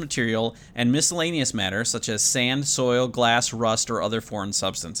 decomposed material, and miscellaneous matter such as sand, soil, glass, rust, or other foreign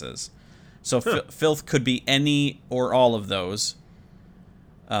substances. So filth could be any or all of those.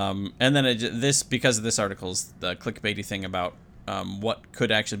 And then because of this article's the clickbaity thing about what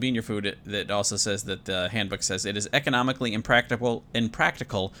could actually be in your food, that also says that the handbook says it is economically impractical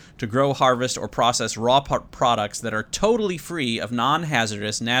to grow, harvest, or process raw products that are totally free of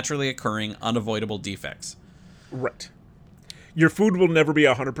non-hazardous, naturally occurring, unavoidable defects. Right. Your food will never be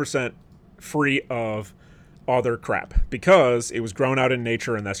 100% free of other crap because it was grown out in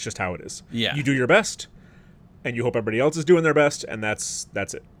nature, and that's just how it is. Yeah. You do your best, and you hope everybody else is doing their best, and that's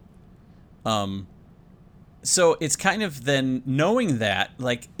it. So it's kind of then knowing that,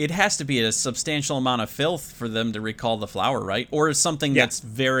 like, it has to be a substantial amount of filth for them to recall the flour, right? Or something that's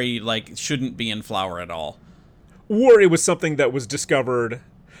very, like, shouldn't be in flour at all. Or it was something that was discovered,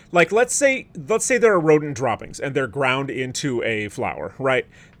 like, let's say there are rodent droppings and they're ground into a flour, right?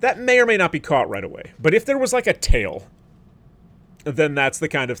 That may or may not be caught right away. But if there was, like, a tail, then that's the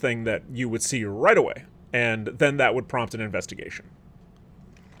kind of thing that you would see right away. And then that would prompt an investigation.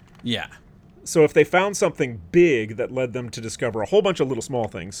 Yeah. So if they found something big that led them to discover a whole bunch of little small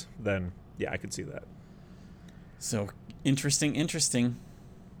things, then, yeah, I could see that. So, interesting.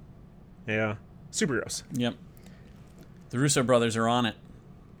 Yeah. Superheroes. Yep. The Russo brothers are on it.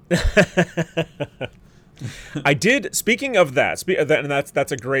 I did, speaking of that, and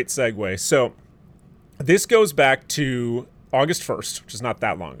that's a great segue. So this goes back to August 1st, which is not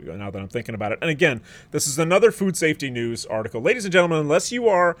that long ago now that I'm thinking about it. And again, this is another food safety news article. Ladies and gentlemen, unless you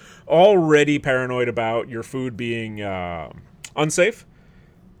are already paranoid about your food being unsafe,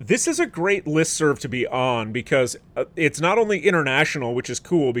 this is a great listserv to be on because it's not only international, which is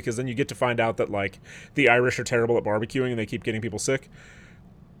cool because then you get to find out that, like, the Irish are terrible at barbecuing and they keep getting people sick.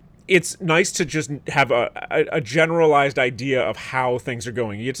 It's nice to just have a generalized idea of how things are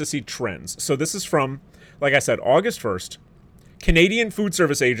going. You get to see trends. So this is from, like I said, August 1st. Canadian Food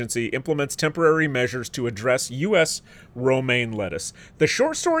Service Agency implements temporary measures to address U.S. romaine lettuce. The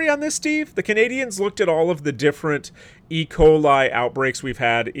short story on this, Steve, the Canadians looked at all of the different E. coli outbreaks we've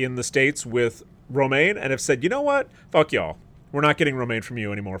had in the States with romaine and have said, you know what? Fuck y'all. We're not getting romaine from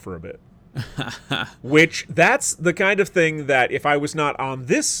you anymore for a bit. Which, that's the kind of thing that if I was not on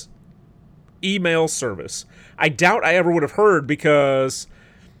this email service, I doubt I ever would have heard because...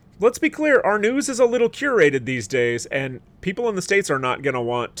 Let's be clear, our news is a little curated these days, and people in the States are not going to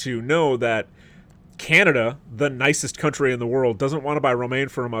want to know that Canada, the nicest country in the world, doesn't want to buy romaine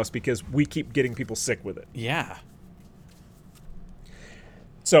from us because we keep getting people sick with it. Yeah.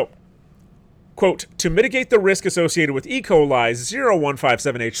 So, quote, to mitigate the risk associated with E. coli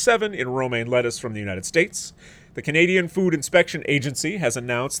 0157H7 in romaine lettuce from the United States, the Canadian Food Inspection Agency has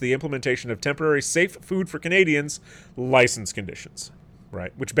announced the implementation of temporary safe food for Canadians license conditions.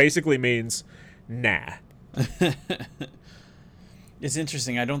 Right, which basically means nah. It's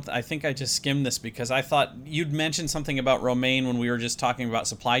interesting. I think I just skimmed this because I thought you'd mentioned something about romaine when we were just talking about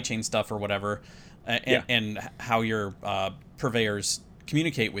supply chain stuff or whatever, and how your purveyors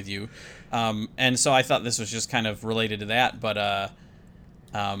communicate with you. And so I thought this was just kind of related to that. But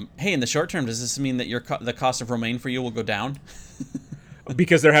hey, in the short term, does this mean that the cost of romaine for you will go down?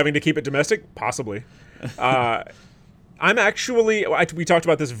 Because they're having to keep it domestic? Possibly. I'm actually, we talked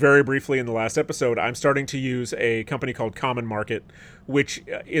about this very briefly in the last episode. I'm starting to use a company called Common Market, which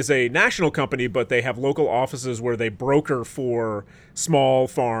is a national company, but they have local offices where they broker for small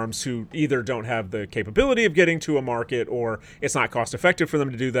farms who either don't have the capability of getting to a market or it's not cost effective for them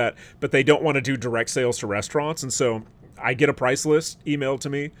to do that, but they don't want to do direct sales to restaurants. And so I get a price list emailed to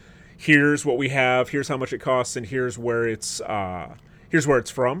me. Here's what we have, here's how much it costs, and here's where it's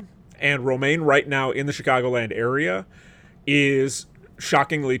from. And romaine right now in the Chicagoland area is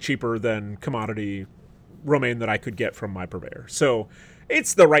shockingly cheaper than commodity romaine that I could get from my purveyor. So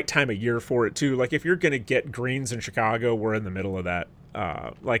it's the right time of year for it too. Like if you're going to get greens in Chicago, we're in the middle of that.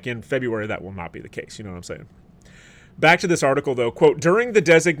 Like in February, that will not be the case. You know what I'm saying? Back to this article though, quote, during the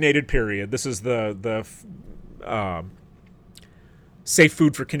designated period, this is the safe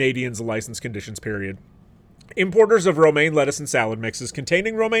food for Canadians license conditions period. Importers of romaine lettuce and salad mixes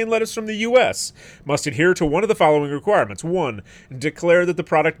containing romaine lettuce from the U.S. must adhere to one of the following requirements. 1. Declare that the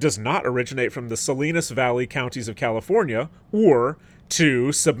product does not originate from the Salinas Valley counties of California. Or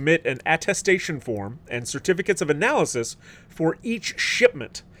 2. Submit an attestation form and certificates of analysis for each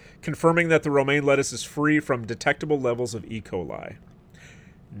shipment, confirming that the romaine lettuce is free from detectable levels of E. coli.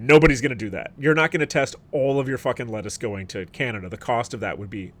 Nobody's going to do that. You're not going to test all of your fucking lettuce going to Canada. The cost of that would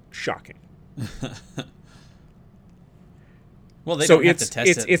be shocking. Well, they don't have to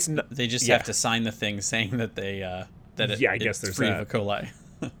test it. They just have to sign the thing saying that I guess it's free of E. coli.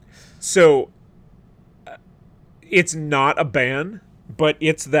 So it's not a ban, but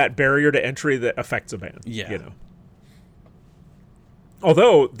it's that barrier to entry that affects a ban. Yeah. You know.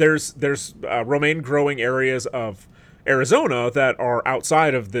 Although there's romaine growing areas of Arizona that are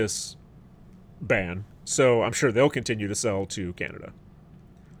outside of this ban. So I'm sure they'll continue to sell to Canada.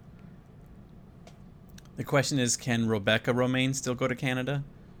 The question is, can Rebecca Romaine still go to Canada?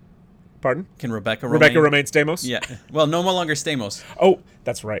 Pardon? Can Rebecca Romaine Stamos? Yeah. Well, no longer Stamos. Oh,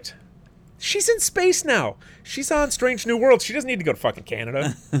 that's right. She's in space now. She's on Strange New Worlds. She doesn't need to go to fucking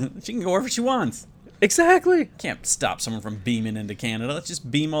Canada. She can go wherever she wants. Exactly. Can't stop someone from beaming into Canada. Let's just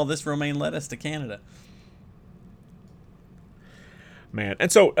beam all this romaine lettuce to Canada. Man.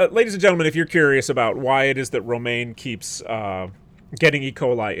 And so, ladies and gentlemen, if you're curious about why it is that romaine keeps getting E.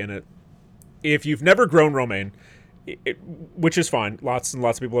 coli in it, if you've never grown romaine, which is fine, lots and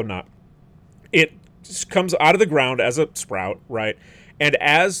lots of people have not, it just comes out of the ground as a sprout, right? And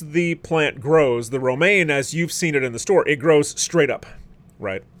as the plant grows, the romaine, as you've seen it in the store, it grows straight up,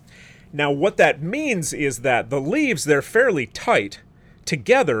 right? Now, what that means is that the leaves, they're fairly tight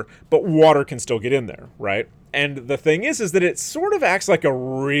together, but water can still get in there, right? And the thing is that it sort of acts like a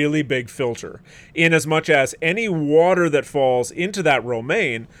really big filter, in as much as any water that falls into that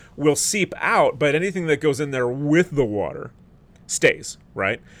romaine will seep out, but anything that goes in there with the water stays,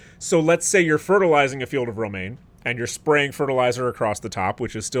 right? So let's say you're fertilizing a field of romaine, and you're spraying fertilizer across the top,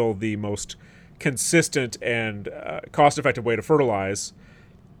 which is still the most consistent and cost-effective way to fertilize.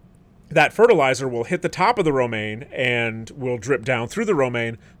 That fertilizer will hit the top of the romaine and will drip down through the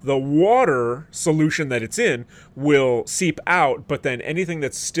romaine. The water solution that it's in will seep out, but then anything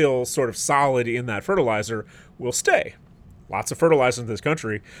that's still sort of solid in that fertilizer will stay. Lots of fertilizers in this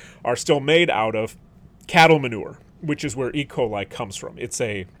country are still made out of cattle manure, which is where E. coli comes from. It's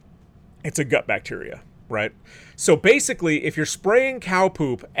a gut bacteria, right? So basically, if you're spraying cow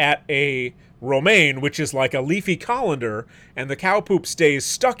poop at a romaine, which is like a leafy colander, and the cow poop stays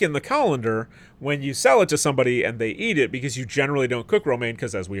stuck in the colander, when you sell it to somebody and they eat it, because you generally don't cook romaine,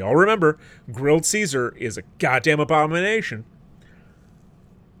 because as we all remember, grilled Caesar is a goddamn abomination,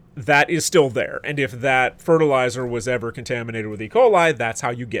 that is still there. And if that fertilizer was ever contaminated with E. coli, that's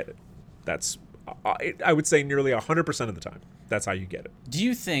how you get it. That's, I would say, nearly 100% of the time. That's how you get it. Do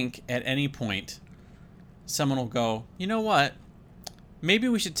you think at any point someone will go, you know what? Maybe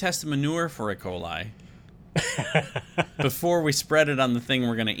we should test the manure for E. coli before we spread it on the thing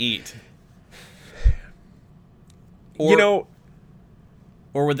we're going to eat? Or,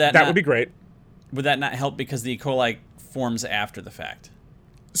 or would that would be great. Would that not help because the E. coli forms after the fact?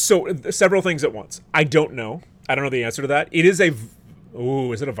 So several things at once. I don't know. I don't know the answer to that. It is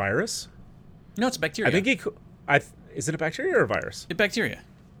is it a virus? No, it's a bacteria. I think is it a bacteria or a virus? It's bacteria.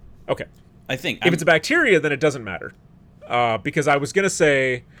 Okay. I think. If it's a bacteria, then it doesn't matter. Because I was going to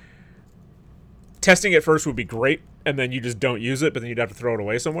say testing it first would be great, and then you just don't use it, but then you'd have to throw it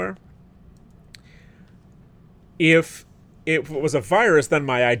away somewhere. If it was a virus, then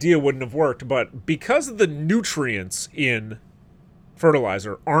my idea wouldn't have worked, but because the nutrients in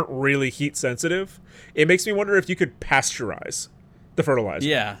fertilizer aren't really heat sensitive, it makes me wonder if you could pasteurize the fertilizer.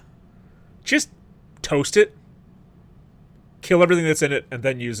 Yeah. Just toast it, kill everything that's in it, and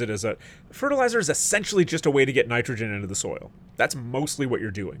then use it as a... Fertilizer is essentially just a way to get nitrogen into the soil. That's mostly what you're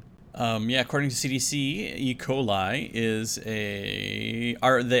doing. Yeah, according to CDC, E. coli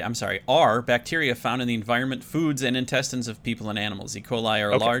are bacteria found in the environment, foods, and intestines of people and animals. E. coli are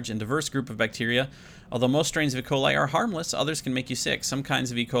a large and diverse group of bacteria. Although most strains of E. coli are harmless, others can make you sick. Some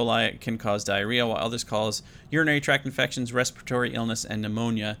kinds of E. coli can cause diarrhea, while others cause urinary tract infections, respiratory illness, and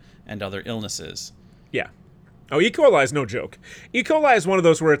pneumonia, and other illnesses. Yeah. Oh, E. coli is no joke. E. coli is one of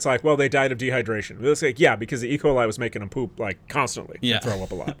those where it's like, well, they died of dehydration. It's like, yeah, because the E. coli was making them poop, like, constantly. Yeah. And throw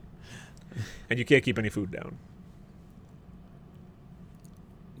up a lot. And you can't keep any food down.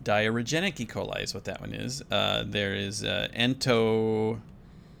 Diarrhegenic E. coli is what that one is. There is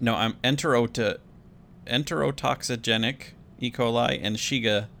enterotoxigenic E. coli and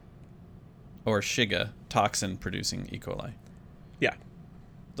Shiga toxin-producing E. coli. Yeah.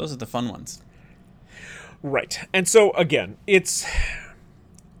 Those are the fun ones. Right. And so, again, it's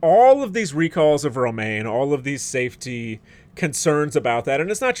all of these recalls of romaine, all of these safety concerns about that,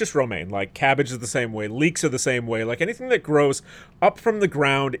 and it's not just romaine. Like, cabbage is the same way, leeks are the same way. Like, anything that grows up from the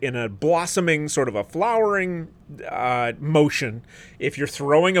ground in a blossoming, sort of a flowering motion, if you're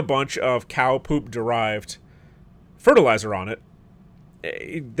throwing a bunch of cow poop-derived fertilizer on it,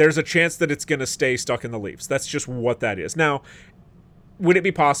 there's a chance that it's going to stay stuck in the leaves. That's just what that is. Now, would it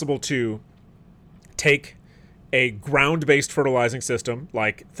be possible to take a ground-based fertilizing system,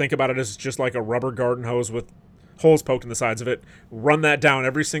 like, think about it as just like a rubber garden hose with holes poked in the sides of it, run that down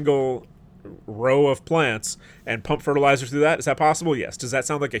every single row of plants, and pump fertilizer through that? Is that possible? Yes. Does that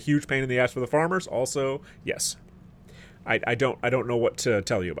sound like a huge pain in the ass for the farmers? Also, yes. I don't know what to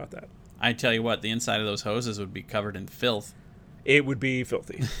tell you about that. I tell you what, the inside of those hoses would be covered in filth. It would be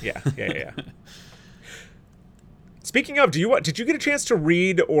filthy. Yeah. Speaking of, did you get a chance to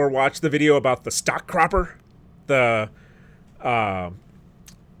read or watch the video about the stock cropper? The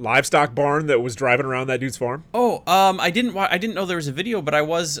livestock barn that was driving around that dude's farm? Oh, I didn't know there was a video, but I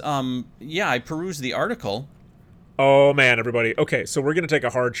was I perused the article. Oh man, everybody. Okay, so we're going to take a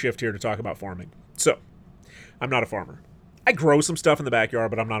hard shift here to talk about farming. So, I'm not a farmer. I grow some stuff in the backyard,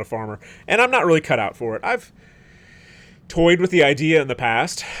 but I'm not a farmer, and I'm not really cut out for it. I've toyed with the idea in the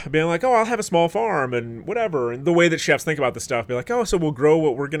past, being like, oh, I'll have a small farm and whatever. And the way that chefs think about this stuff, be like, oh, so we'll grow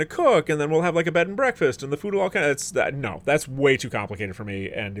what we're going to cook, and then we'll have like a bed and breakfast, and the food will all kind of... No, that's way too complicated for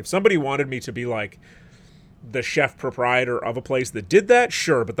me. And if somebody wanted me to be like the chef proprietor of a place that did that,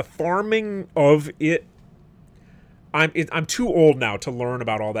 sure. But the farming of it, I'm too old now to learn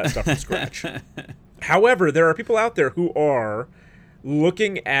about all that stuff from scratch. However, there are people out there who are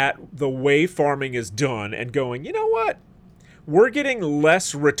looking at the way farming is done and going, you know what? We're getting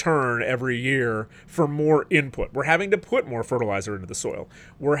less return every year for more input. We're having to put more fertilizer into the soil.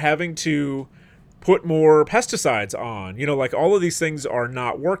 We're having to put more pesticides on. You know, like all of these things are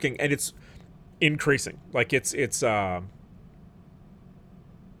not working, and it's increasing. Like it's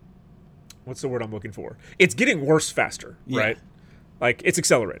what's the word I'm looking for? It's getting worse faster, right? Like it's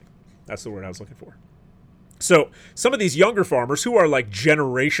accelerating. That's the word I was looking for. So some of these younger farmers who are like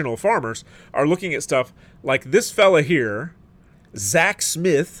generational farmers are looking at stuff like this fella here, Zach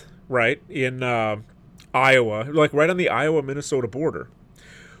Smith, right, in Iowa, like right on the Iowa-Minnesota border,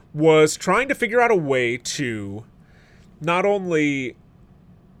 was trying to figure out a way to not only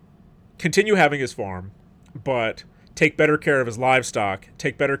continue having his farm, but take better care of his livestock,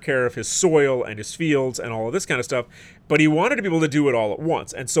 take better care of his soil and his fields and all of this kind of stuff. But he wanted to be able to do it all at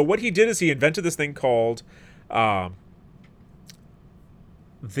once. And so what he did is he invented this thing called I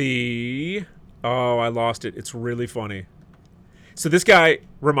lost it. It's really funny. So this guy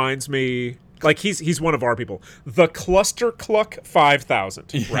reminds me, like he's one of our people. The Cluster Cluck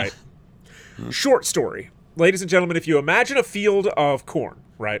 5000, right? Short story. Ladies and gentlemen, if you imagine a field of corn,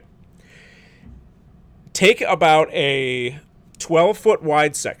 right? Take about a 12-foot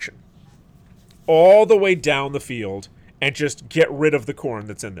wide section all the way down the field and just get rid of the corn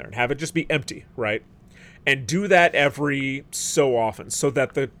that's in there and have it just be empty, right? And do that every so often so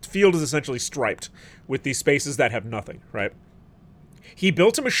that the field is essentially striped with these spaces that have nothing, right? He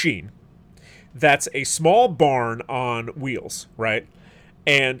built a machine that's a small barn on wheels, right?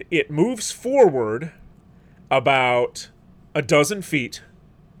 And it moves forward about a dozen feet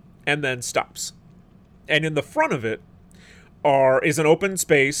and then stops. And in the front of it is an open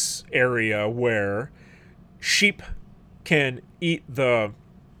space area where sheep can eat the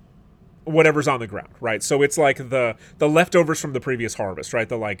whatever's on the ground, right? So it's like the leftovers from the previous harvest, right?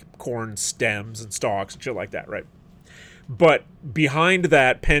 The like corn stems and stalks and shit like that, right? But behind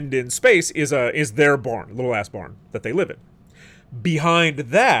that penned in space is their barn, little ass barn that they live in. Behind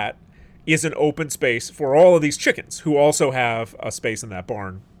that is an open space for all of these chickens who also have a space in that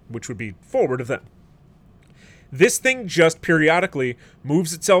barn, which would be forward of them. This thing just periodically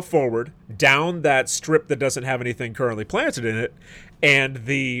moves itself forward down that strip that doesn't have anything currently planted in it, and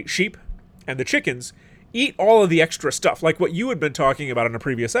the sheep and the chickens eat all of the extra stuff, like what you had been talking about in a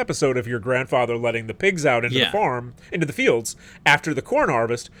previous episode of your grandfather letting the pigs out into the farm, into the fields after the corn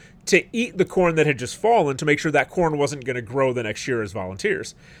harvest to eat the corn that had just fallen to make sure that corn wasn't going to grow the next year as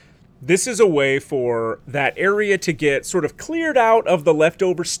volunteers. This is a way for that area to get sort of cleared out of the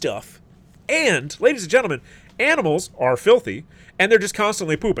leftover stuff. And, ladies and gentlemen, animals are filthy, and they're just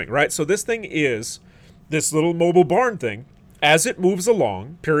constantly pooping, right? So this thing is this little mobile barn thing. As it moves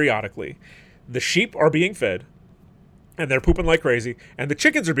along periodically, the sheep are being fed, and they're pooping like crazy, and the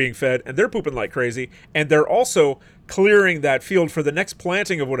chickens are being fed, and they're pooping like crazy, and they're also clearing that field for the next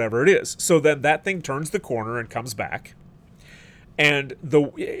planting of whatever it is. So then that thing turns the corner and comes back, and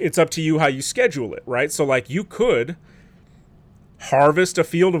it's up to you how you schedule it, right? So like you could harvest a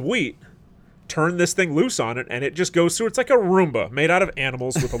field of wheat, turn this thing loose on it, and it just goes through. It's like a Roomba made out of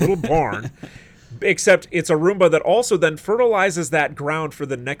animals with a little barn, except it's a Roomba that also then fertilizes that ground for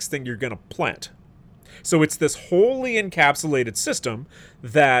the next thing you're going to plant. So it's this wholly encapsulated system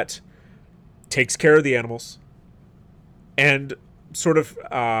that takes care of the animals and sort of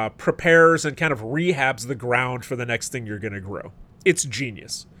prepares and kind of rehabs the ground for the next thing you're going to grow. It's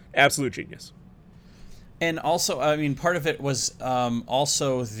genius. Absolute genius. And also, I mean, part of it was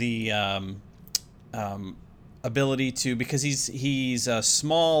also the ability to, because he's a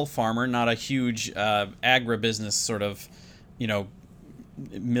small farmer, not a huge agribusiness sort of,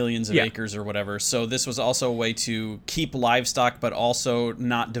 millions of acres or whatever. So this was also a way to keep livestock, but also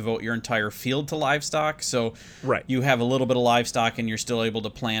not devote your entire field to livestock. So you have a little bit of livestock and you're still able to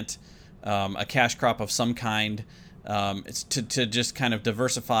plant a cash crop of some kind. It's to just kind of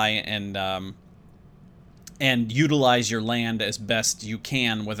diversify and utilize your land as best you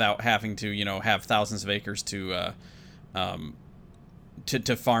can without having to, have thousands of acres to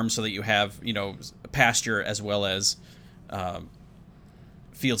farm, so that you have, pasture as well as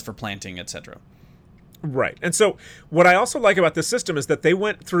fields for planting, etc. Right. And so what I also like about this system is that they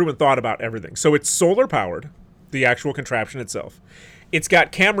went through and thought about everything. So it's solar powered, the actual contraption itself. It's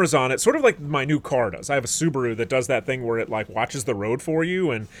got cameras on it, sort of like my new car does. I have a Subaru that does that thing where it like watches the road for you,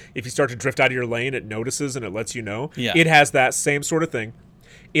 and if you start to drift out of your lane, it notices and it lets you know. Yeah. It has that same sort of thing.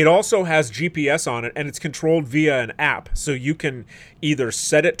 It also has GPS on it, and it's controlled via an app. So you can either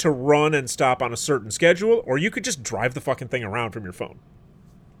set it to run and stop on a certain schedule, or you could just drive the fucking thing around from your phone.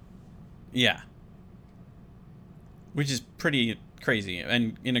 Yeah. Which is pretty crazy,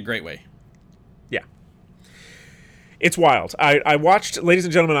 and in a great way. Yeah. It's wild. I watched, ladies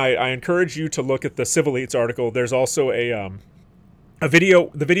and gentlemen, I encourage you to look at the Civil Eats article. There's also a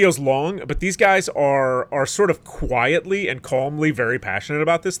video. The video's long, but these guys are sort of quietly and calmly very passionate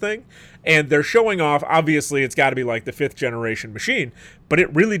about this thing. And they're showing off, obviously, it's got to be like the 5th generation machine, but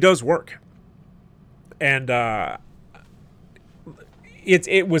it really does work. And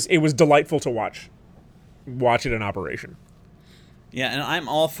it was delightful to watch it in operation. Yeah, and I'm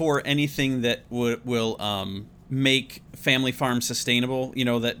all for anything that will make family farms sustainable.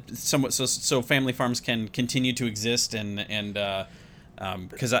 That somewhat so family farms can continue to exist, and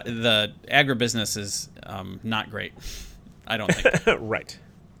because the agribusiness is not great, I don't think. Right.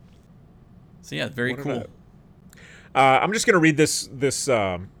 So yeah, very cool. I'm just going to read this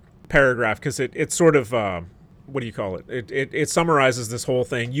paragraph because it's sort of what do you call it? It summarizes this whole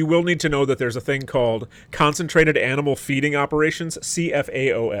thing. You will need to know that there's a thing called Concentrated Animal Feeding Operations,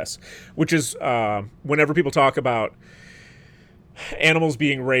 CFAOS, which is whenever people talk about animals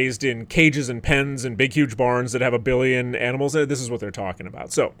being raised in cages and pens and big, huge barns that have 1 billion animals in it, this is what they're talking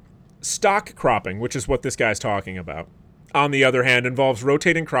about. So stock cropping, which is what this guy's talking about, on the other hand, involves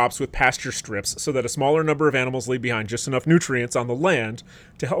rotating crops with pasture strips so that a smaller number of animals leave behind just enough nutrients on the land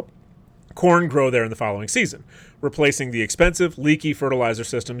to help corn grow there in the following season, replacing the expensive, leaky fertilizer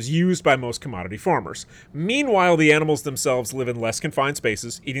systems used by most commodity farmers. Meanwhile, the animals themselves live in less confined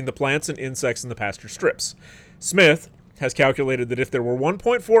spaces, eating the plants and insects in the pasture strips. Smith has calculated that if there were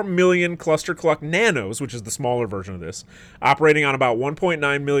 1.4 million cluster cluck nanos, which is the smaller version of this, operating on about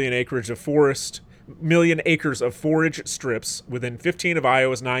 1.9 million acres of forage strips within 15 of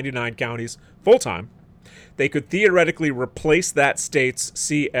Iowa's 99 counties full-time, they could theoretically replace that state's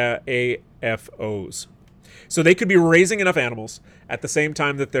CAFOs. So they could be raising enough animals at the same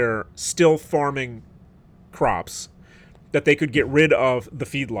time that they're still farming crops that they could get rid of the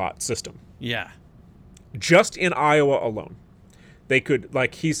feedlot system. Yeah. Just in Iowa alone. They could,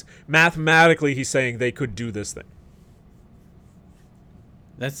 he's saying they could do this thing.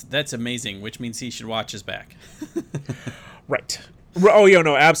 That's amazing, which means he should watch his back. Right. Oh, yeah,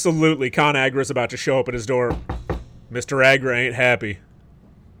 no, absolutely. ConAgra's about to show up at his door. Mr. Agra ain't happy.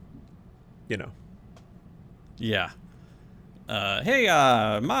 Yeah. Hey,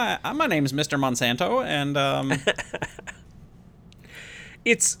 my name's Mr. Monsanto, and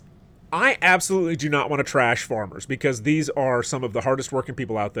I absolutely do not want to trash farmers because these are some of the hardest working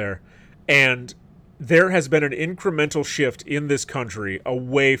people out there, and there has been an incremental shift in this country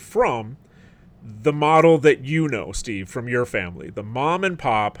away from the model that Steve, from your family, the mom and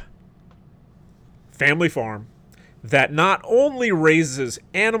pop family farm that not only raises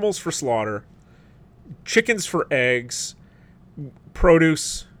animals for slaughter, chickens for eggs,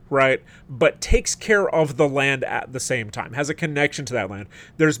 produce, right, but takes care of the land at the same time, has a connection to that land.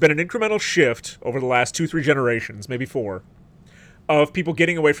 There's been an incremental shift over the last 2-3 generations, maybe 4, of people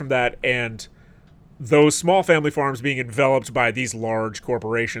getting away from that and those small family farms being enveloped by these large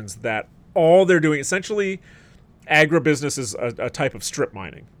corporations that all they're doing, essentially, agribusiness is a type of strip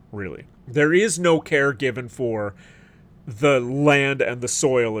mining, really. There is no care given for the land and the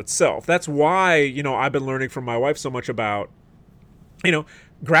soil itself. That's why, I've been learning from my wife so much about,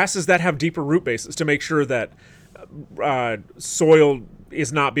 grasses that have deeper root bases to make sure that soil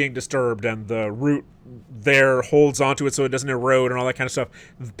is not being disturbed and the root there holds onto it so it doesn't erode and all that kind of stuff.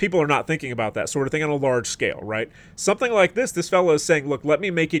 People are not thinking about that sort of thing on a large scale, right? Something like this fella is saying, look, let me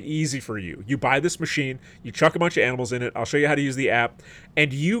make it easy for you. You buy this machine, you chuck a bunch of animals in it, I'll show you how to use the app,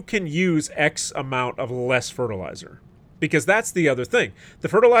 and you can use X amount of less fertilizer. Because that's the other thing. The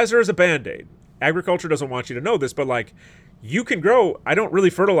fertilizer is a Band-Aid. Agriculture doesn't want you to know this, but you can grow. I don't really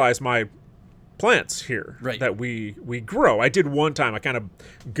fertilize my plants here that we grow. I did one time. I kind of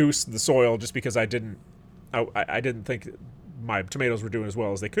goosed the soil just because I didn't think my tomatoes were doing as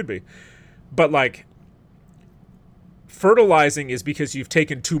well as they could be. But like, fertilizing is because you've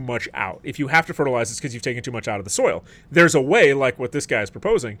taken too much out. If you have to fertilize, it's because you've taken too much out of the soil. There's a way, like what this guy is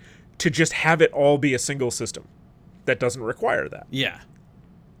proposing, to just have it all be a single system that doesn't require that. Yeah.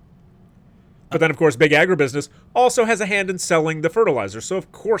 But then, of course, big agribusiness also has a hand in selling the fertilizer. So,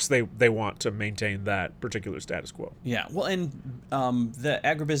 of course, they want to maintain that particular status quo. Yeah. Well, and the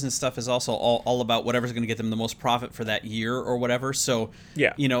agribusiness stuff is also all about whatever's going to get them the most profit for that year or whatever. So,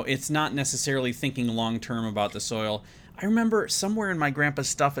 yeah, it's not necessarily thinking long-term about the soil. I remember somewhere in my grandpa's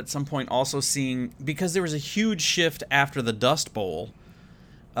stuff at some point also seeing, because there was a huge shift after the Dust Bowl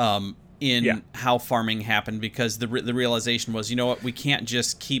in how farming happened, because the realization was, you know what, we can't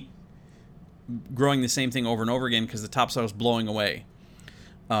just keep growing the same thing over and over again because the topsoil is blowing away.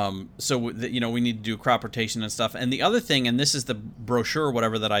 So we need to do crop rotation and stuff. And the other thing, and this is the brochure or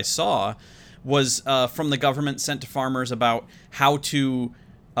whatever that I saw, was from the government sent to farmers about how to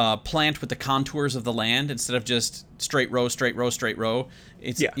plant with the contours of the land instead of just straight row, straight row, straight row.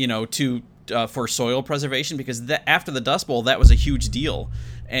 It's for soil preservation, because after the Dust Bowl, that was a huge deal.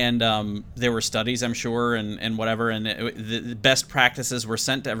 And there were studies, I'm sure, and whatever, and the best practices were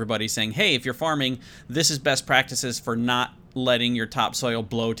sent to everybody saying, hey, if you're farming, this is best practices for not letting your topsoil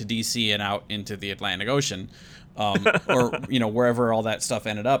blow to DC and out into the Atlantic Ocean, or wherever all that stuff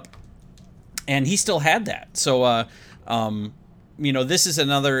ended up. And he still had that. So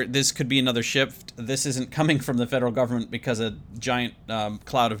this could be another shift. This isn't coming from the federal government because a giant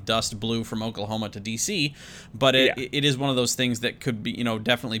cloud of dust blew from Oklahoma to D.C., but it is one of those things that could be,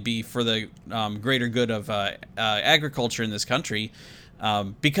 definitely be for the greater good of agriculture in this country.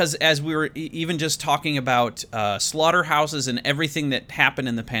 Because as we were even just talking about slaughterhouses and everything that happened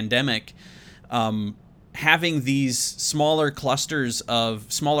in the pandemic, having these smaller clusters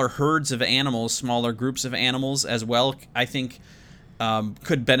of smaller herds of animals, smaller groups of animals as well, I think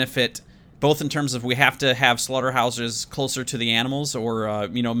could benefit both in terms of we have to have slaughterhouses closer to the animals, or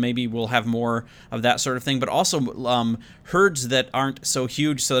maybe we'll have more of that sort of thing, but also herds that aren't so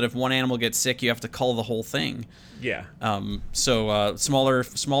huge so that if one animal gets sick, you have to cull the whole thing. Yeah. So smaller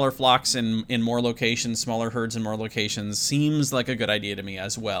flocks in more locations, smaller herds in more locations seems like a good idea to me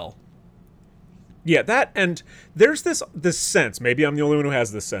as well. Yeah, that, and there's this sense, maybe I'm the only one who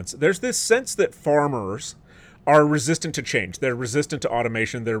has this sense, there's this sense that farmers are resistant to change. They're resistant to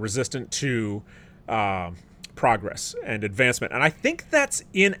automation. They're resistant to progress and advancement. And I think that's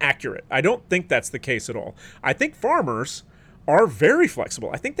inaccurate. I don't think that's the case at all. I think farmers are very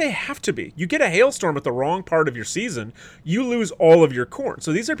flexible. I think they have to be. You get a hailstorm at the wrong part of your season, you lose all of your corn.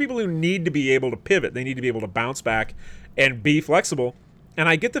 So these are people who need to be able to pivot. They need to be able to bounce back and be flexible. And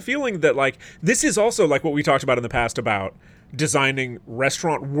I get the feeling that, like, this is also like what we talked about in the past about designing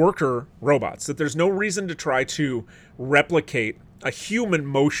restaurant worker robots, that there's no reason to try to replicate a human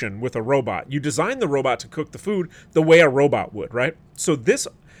motion with a robot. You design the robot to cook the food the way a robot would, right? So this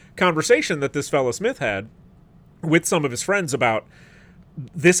conversation that this fellow Smith had with some of his friends about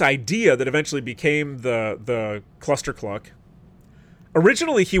this idea that eventually became the cluster cluck,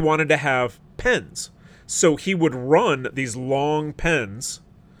 originally he wanted to have pens. So he would run these long pens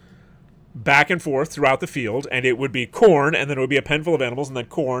back and forth throughout the field, and it would be corn, and then it would be a pen full of animals, and then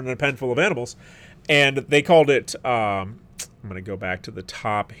corn, and a pen full of animals. And they called it, I'm going to go back to the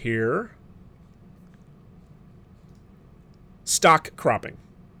top here, stock cropping,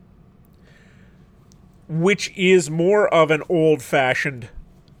 which is more of an old-fashioned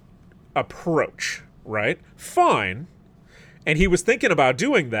approach, right? Fine. And he was thinking about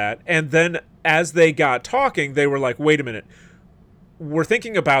doing that, and then as they got talking, they were like, wait a minute, we're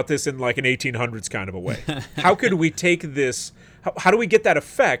thinking about this in like an 1800s kind of a way. How could we take this, how do we get that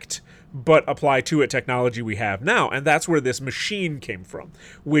effect, but apply to it technology we have now? And that's where this machine came from,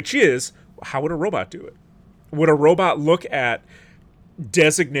 which is, how would a robot do it? Would a robot look at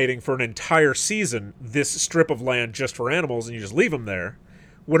designating for an entire season this strip of land just for animals and you just leave them there?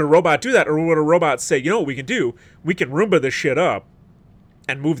 Would a robot do that? Or would a robot say, you know what we can do? We can Roomba this shit up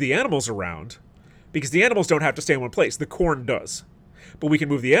and move the animals around, because the animals don't have to stay in one place. The corn does. But we can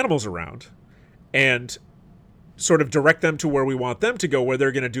move the animals around and sort of direct them to where we want them to go, where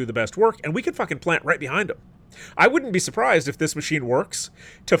they're going to do the best work, and we can fucking plant right behind them. I wouldn't be surprised if this machine works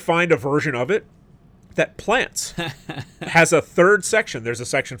to find a version of it that plants. Has a third section. There's a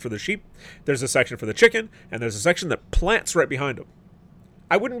section for the sheep, there's a section for the chicken, and there's a section that plants right behind them.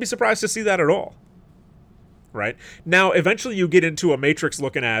 I wouldn't be surprised to see that at all. right? Now, eventually you get into a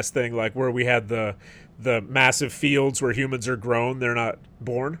Matrix-looking ass thing, like where we had the massive fields where humans are grown, they're not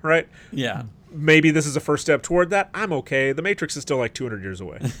born, right? Yeah. Maybe this is a first step toward that. I'm okay. The Matrix is still like 200 years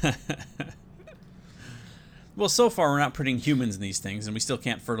away. Well, so far we're not putting humans in these things, and we still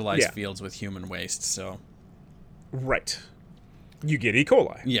can't fertilize fields with human waste, so... Right. You get E.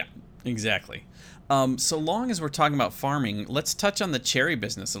 coli. Yeah, exactly. So long as we're talking about farming, let's touch on the cherry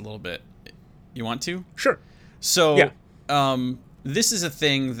business a little bit. You want to? Sure. So, this is a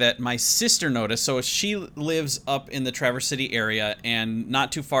thing that my sister noticed. So she lives up in the Traverse City area, and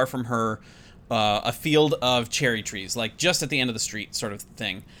not too far from her, a field of cherry trees, like just at the end of the street sort of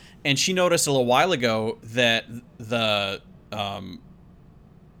thing. And she noticed a little while ago that the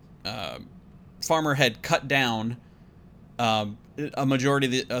farmer had cut down a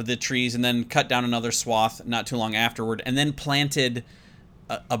majority of the trees, and then cut down another swath not too long afterward, and then planted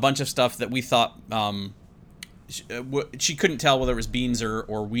a bunch of stuff that we thought she couldn't tell whether it was beans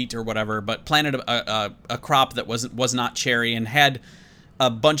or wheat or whatever, but planted a crop that was not cherry, and had a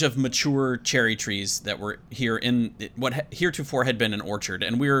bunch of mature cherry trees that were here in what heretofore had been an orchard.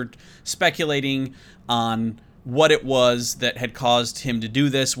 And we were speculating on what it was that had caused him to do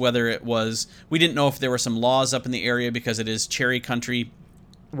this, whether it was, we didn't know if there were some laws up in the area because it is cherry country,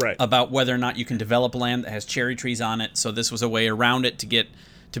 right, about whether or not you can develop land that has cherry trees on it. So this was a way around it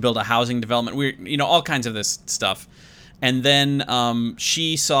to build a housing development. All kinds of this stuff. And then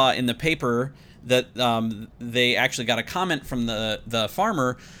she saw in the paper that they actually got a comment from the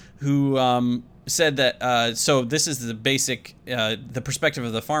farmer who said that, so this is the basic, the perspective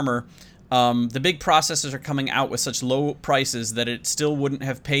of the farmer. The big processors are coming out with such low prices that it still wouldn't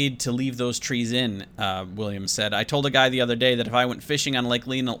have paid to leave those trees in, Williams said. I told a guy the other day that if I went fishing on Lake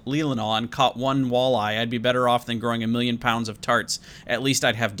Leelanau and caught one walleye, I'd be better off than growing 1 million pounds of tarts. At least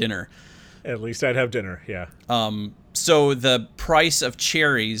I'd have dinner. At least I'd have dinner, yeah. So the price of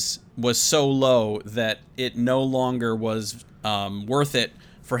cherries was so low that it no longer was worth it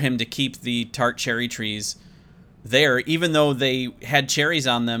for him to keep the tart cherry trees there, even though they had cherries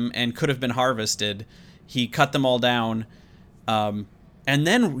on them and could have been harvested. He cut them all down. And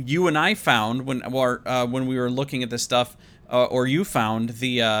then you and I found, when we were looking at this stuff, or you found,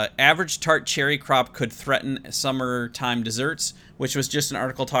 the average tart cherry crop could threaten summertime desserts, which was just an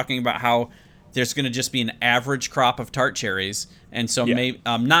article talking about how there's going to just be an average crop of tart cherries. And so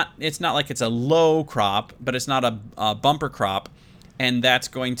it's not like it's a low crop, but it's not a bumper crop. And that's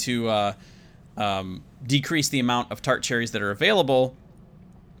going to decrease the amount of tart cherries that are available.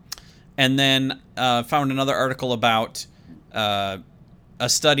 And then found another article about a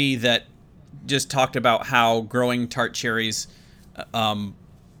study that just talked about how growing tart cherries,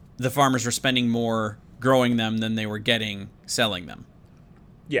 the farmers were spending more growing them than they were getting selling them.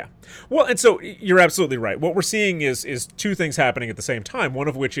 Yeah. Well, and so you're absolutely right. What we're seeing is two things happening at the same time, one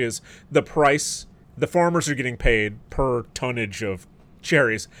of which is the price the farmers are getting paid per tonnage of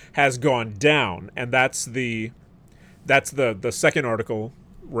cherries has gone down, and that's the second article,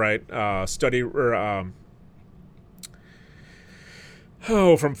 right? Study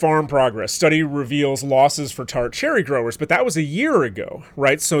from Farm Progress. Study reveals losses for tart cherry growers, but that was a year ago,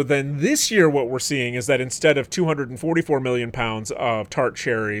 right? So then this year what we're seeing is that instead of 244 million pounds of tart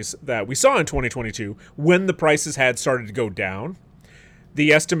cherries that we saw in 2022, when the prices had started to go down,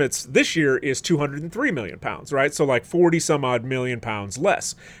 the estimates this year is 203 million pounds, right? So like 40 some odd million pounds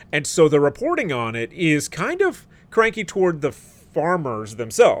less. And so the reporting on it is kind of cranky toward the farmers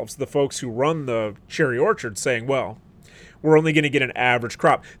themselves, the folks who run the cherry orchards, saying, well, we're only going to get an average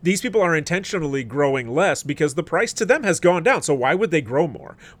crop. These people are intentionally growing less because the price to them has gone down. So why would they grow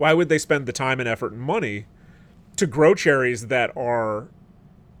more? Why would they spend the time and effort and money to grow cherries that are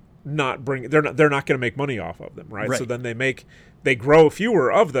not they're not going to make money off of them, right? So then they grow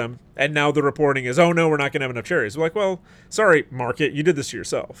fewer of them, and now the reporting is, oh no, we're not going to have enough cherries. We're like, well, sorry, market, you did this to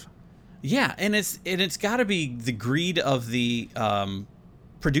yourself. Yeah, and it's got to be the greed of the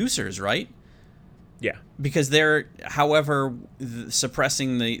producers, right? Yeah, because they're, however,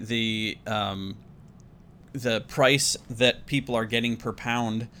 suppressing the price that people are getting per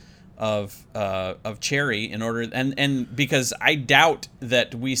pound of cherry in order, and because I doubt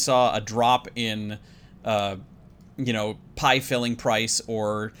that we saw a drop in pie filling price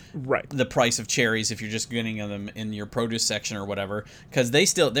or the price of cherries if you're just getting them in your produce section or whatever, because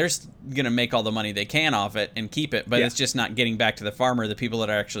they're going to make all the money they can off it and keep it, but it's just not getting back to the farmer, the people that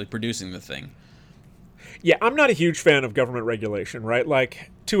are actually producing the thing. Yeah, I'm not a huge fan of government regulation, right?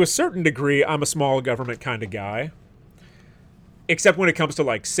 Like, to a certain degree, I'm a small government kind of guy. Except when it comes to,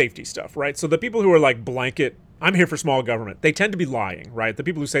 like, safety stuff, right? So the people who are, like, blanket, I'm here for small government, they tend to be lying, right? The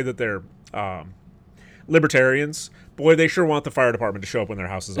people who say that they're Libertarians, boy, they sure want the fire department to show up when their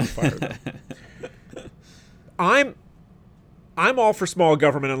house is on fire, though. I'm all for small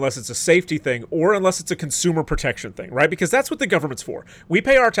government unless it's a safety thing or unless it's a consumer protection thing, right? Because that's what the government's for. We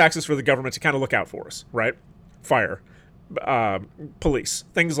pay our taxes for the government to kind of look out for us, right? Fire, police,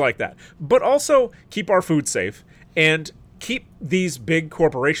 things like that. But also keep our food safe and keep these big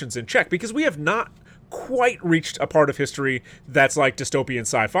corporations in check, because we have not quite reached a part of history that's like dystopian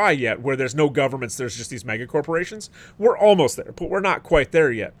sci-fi yet, where there's no governments, there's just these mega corporations. We're almost there, but we're not quite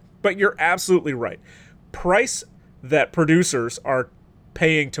there yet. But you're absolutely right. Price that producers are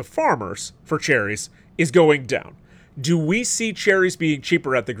paying to farmers for cherries is going down. Do we see cherries being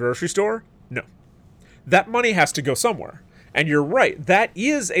cheaper at the grocery store? No. That money has to go somewhere. And you're right, that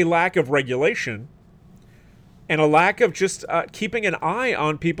is a lack of regulation and a lack of just keeping an eye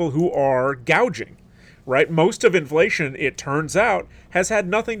on people who are gouging, right? Most of inflation, it turns out, has had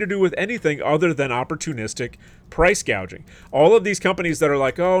nothing to do with anything other than opportunistic price gouging. All of these companies that are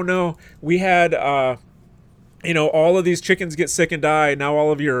like, oh no, we had all of these chickens get sick and die. Now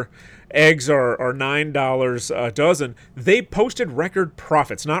all of your eggs are $9 a dozen. They posted record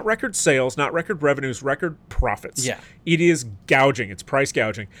profits, not record sales, not record revenues, record profits. Yeah. It is gouging. It's price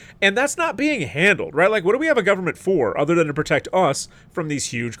gouging. And that's not being handled, right? Like, what do we have a government for other than to protect us from these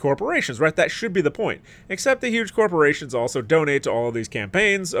huge corporations, right? That should be the point. Except the huge corporations also donate to all of these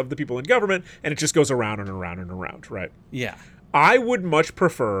campaigns of the people in government, and it just goes around and around and around, right? Yeah. I would much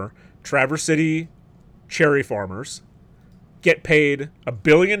prefer Traverse City cherry farmers get paid $1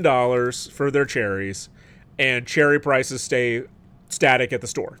 billion for their cherries and cherry prices stay static at the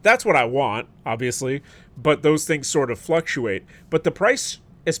store. That's what I want, obviously, but those things sort of fluctuate. But the price,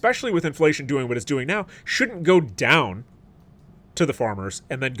 especially with inflation doing what it's doing now, shouldn't go down to the farmers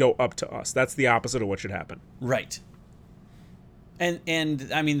and then go up to us. That's the opposite of what should happen. Right.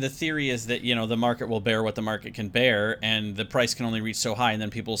 And I mean, the theory is that, the market will bear what the market can bear, and the price can only reach so high, and then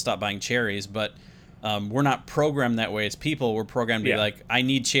people will stop buying cherries. But we're not programmed that way as people. We're programmed to be like, I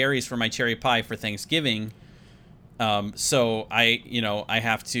need cherries for my cherry pie for Thanksgiving. So I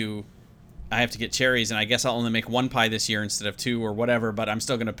have to get cherries, and I guess I'll only make one pie this year instead of two or whatever, but I'm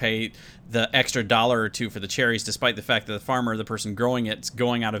still going to pay the extra $1 or $2 for the cherries, despite the fact that the farmer, the person growing it, is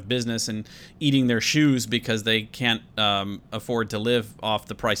going out of business and eating their shoes because they can't afford to live off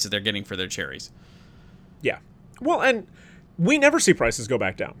the prices they're getting for their cherries. Yeah. Well, and we never see prices go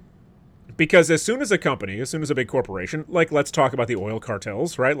back down. Because as soon as a company, as soon as a big corporation, like let's talk about the oil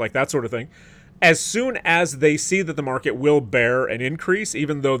cartels, right? Like that sort of thing. As soon as they see that the market will bear an increase,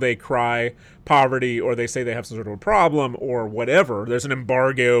 even though they cry poverty or they say they have some sort of a problem or whatever, there's an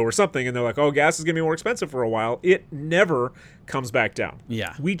embargo or something, and they're like, oh, gas is going to be more expensive for a while, it never comes back down.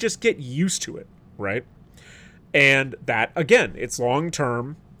 Yeah. We just get used to it, right? And that, again, it's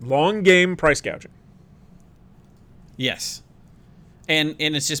long-term, long-game price gouging. Yes. And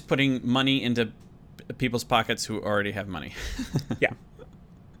it's just putting money into people's pockets who already have money. Yeah.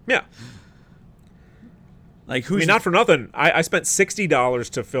 Yeah. Like, I mean, not for nothing. I spent $60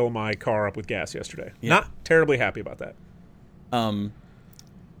 to fill my car up with gas yesterday. Yeah. Not terribly happy about that. And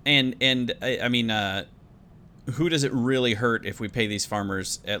I mean, who does it really hurt if we pay these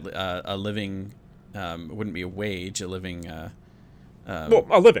farmers at a living? It wouldn't be a wage, a living. Well,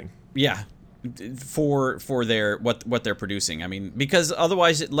 a living. Yeah. For their what they're producing. I mean, because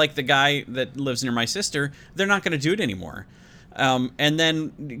otherwise, like the guy that lives near my sister, they're not going to do it anymore. And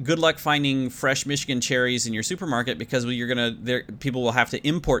then good luck finding fresh Michigan cherries in your supermarket, because people will have to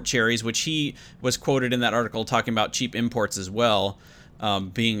import cherries, which he was quoted in that article talking about cheap imports as well,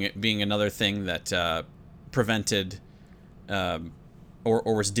 being another thing that prevented or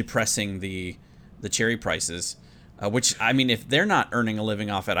was depressing the cherry prices. Which, I mean, if they're not earning a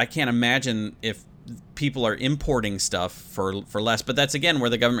living off it, I can't imagine if people are importing stuff for less. But that's, again, where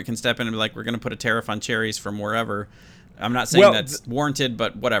the government can step in and be like, we're going to put a tariff on cherries from wherever. I'm not saying that's warranted,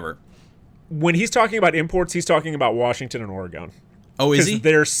 but whatever. When he's talking about imports, he's talking about Washington and Oregon. Oh, is he? Because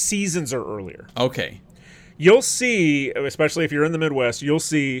their seasons are earlier. Okay. You'll see, especially if you're in the Midwest, you'll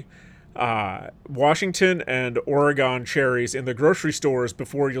see Washington and Oregon cherries in the grocery stores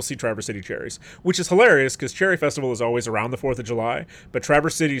before you'll see Traverse City cherries, which is hilarious because Cherry Festival is always around the 4th of July, but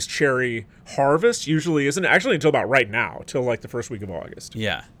Traverse City's cherry harvest usually isn't actually until about right now, till like the first week of August.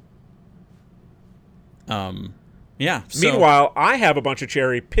 Yeah. Yeah. Meanwhile, I have a bunch of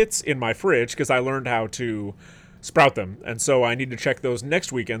cherry pits in my fridge because I learned how to sprout them, and so I need to check those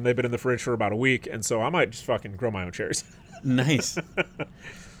next weekend. They've been in the fridge for about a week, and so I might just fucking grow my own cherries. Nice.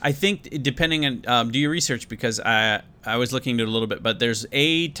 I think depending on do your research, because I was looking into it a little bit, but there's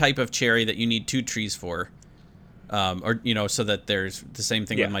a type of cherry that you need 2 trees for. or so that there's the same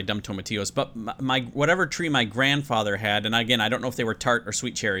thing with my dumb tomatillos. But my whatever tree my grandfather had, and again I don't know if they were tart or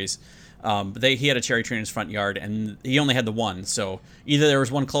sweet cherries. He had a cherry tree in his front yard, and he only had the one. So either there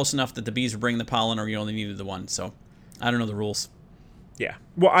was one close enough that the bees would bring the pollen, or you only needed the one. So I don't know the rules. Yeah.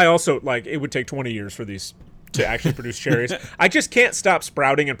 Well, I also it would take 20 years for these to actually produce cherries. I just can't stop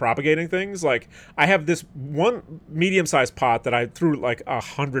sprouting and propagating things. Like, I have this one medium-sized pot that I threw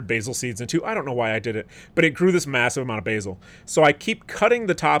 100 basil seeds into. I don't know why I did it, but it grew this massive amount of basil. So I keep cutting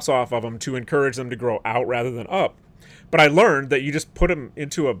the tops off of them to encourage them to grow out rather than up. But I learned that you just put them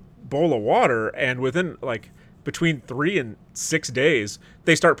into a bowl of water, and within between 3 and 6 days,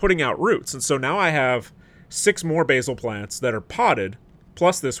 they start putting out roots. And so now I have 6 more basil plants that are potted,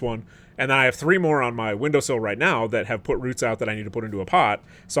 plus this one. And then I have 3 more on my windowsill right now that have put roots out that I need to put into a pot.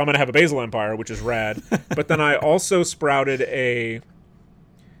 So I'm going to have a basil empire, which is rad. But then I also sprouted a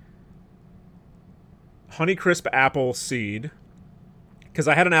Honeycrisp apple seed, because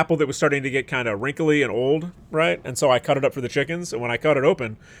I had an apple that was starting to get kind of wrinkly and old, right? And so I cut it up for the chickens. And when I cut it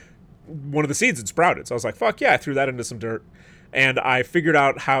open, one of the seeds had sprouted. So I was like, fuck yeah, I threw that into some dirt. And I figured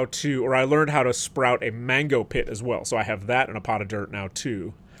out I learned how to sprout a mango pit as well. So I have that in a pot of dirt now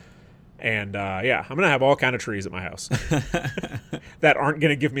too. And I'm going to have all kind of trees at my house that aren't going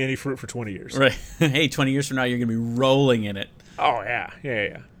to give me any fruit for 20 years. Right. Hey, 20 years from now, you're going to be rolling in it. Oh, yeah.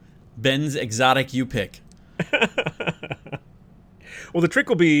 Yeah. Ben's exotic you pick. Well, the trick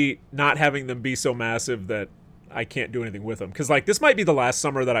will be not having them be so massive that I can't do anything with them. Because, this might be the last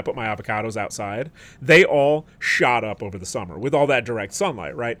summer that I put my avocados outside. They all shot up over the summer with all that direct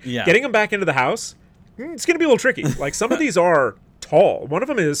sunlight, right? Yeah. Getting them back into the house, it's going to be a little tricky. Some of these are tall. One of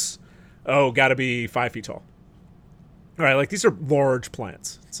them is... got to be 5 feet tall. All right, these are large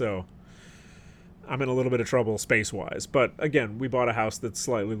plants, so I'm in a little bit of trouble space-wise. But again, we bought a house that's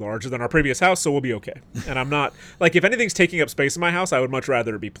slightly larger than our previous house, so we'll be okay. And I'm not if anything's taking up space in my house, I would much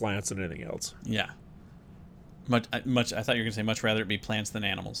rather it be plants than anything else. Yeah. Much. I thought you were gonna say much rather it be plants than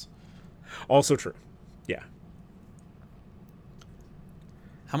animals. Also true. Yeah.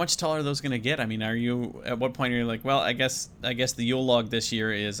 How much taller are those going to get? I mean, at what point are you like, well, I guess the Yule log this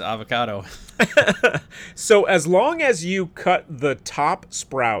year is avocado? So as long as you cut the top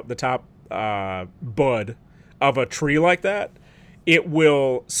sprout, the top bud of a tree like that, it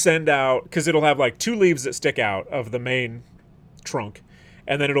will send out, because it'll have 2 leaves that stick out of the main trunk,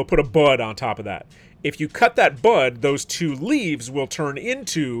 and then it'll put a bud on top of that. If you cut that bud, those 2 leaves will turn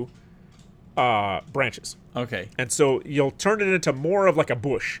into branches. Okay. And so you'll turn it into more of a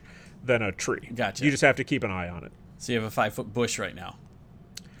bush than a tree. Gotcha. You just have to keep an eye on it. So you have a 5-foot bush right now.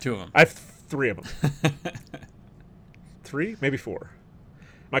 2 of them. I have 3 of them. 3? Maybe 4.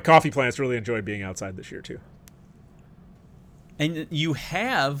 My coffee plants really enjoyed being outside this year too. And you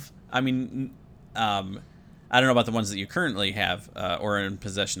have, I don't know about the ones that you currently have or are in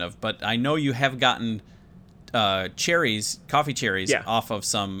possession of, but I know you have gotten coffee cherries off of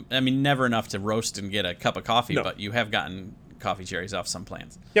some. I mean, never enough to roast and get a cup of coffee, but you have gotten coffee cherries off some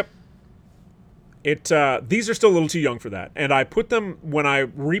plants. Yep. These are still a little too young for that, and I put them, when I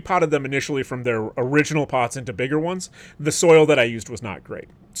repotted them initially from their original pots into bigger ones, the soil that I used was not great.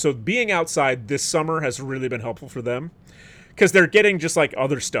 So being outside this summer has really been helpful for them, because they're getting just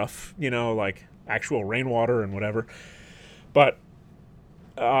other stuff, actual rainwater and whatever. But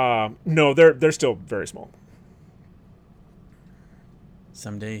no, they're still very small.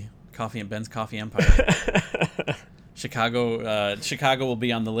 Someday, coffee and Ben's Coffee Empire. Chicago will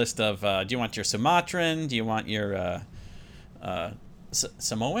be on the list of, do you want your Sumatran? Do you want your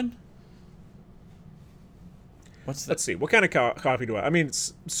Samoan? Let's see. What kind of coffee do I mean,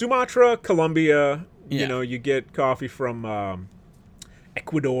 Sumatra, Colombia, you get coffee from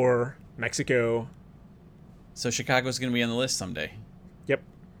Ecuador, Mexico. So Chicago's going to be on the list someday. Yep.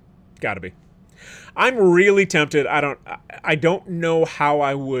 Got to be. I'm really tempted. I don't know how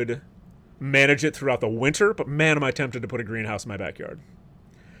I would manage it throughout the winter, but man, am I tempted to put a greenhouse in my backyard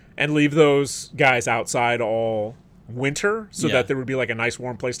and leave those guys outside all winter so that there would be a nice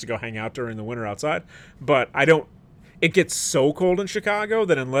warm place to go hang out during the winter outside. But it gets so cold in Chicago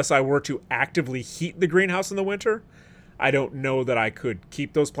that unless I were to actively heat the greenhouse in the winter, I don't know that I could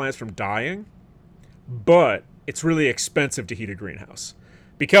keep those plants from dying. But it's really expensive to heat a greenhouse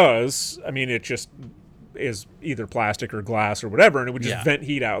because, it just is either plastic or glass or whatever, and it would just vent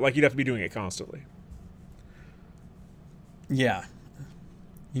heat out. You'd have to be doing it constantly. Yeah.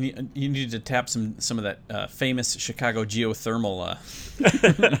 You need to tap some of that famous Chicago geothermal.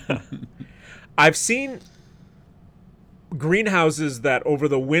 I've seen greenhouses that over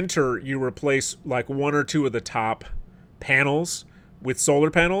the winter you replace 1 or 2 of the top panels with solar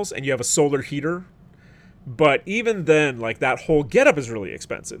panels, and you have a solar heater But even then, like, that whole getup is really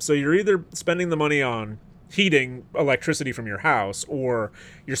expensive. So you're either spending the money on heating electricity from your house, or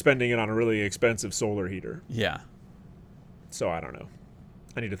you're spending it on a really expensive solar heater. Yeah. So I don't know.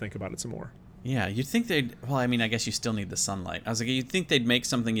 I need to think about it some more. Yeah, you'd think they'd... Well, I mean, I guess you still need the sunlight. I was like, you'd think they'd make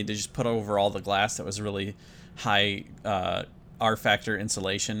something you'd just put over all the glass that was really high R-factor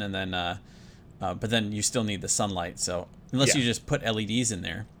insulation, and then... but then you still need the sunlight, so... Unless you just put LEDs in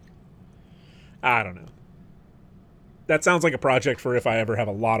there. I don't know. That sounds like a project for if I ever have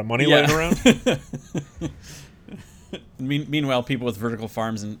a lot of money laying around. Meanwhile, people with vertical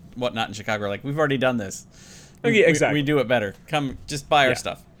farms and whatnot in Chicago are like, we've already done this. Yeah, exactly. We do it better. Come, just buy our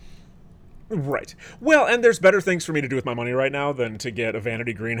stuff. Right. Well, and there's better things for me to do with my money right now than to get a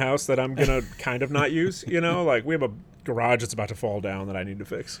vanity greenhouse that I'm going to kind of not use. You know, like, we have a garage that's about to fall down that I need to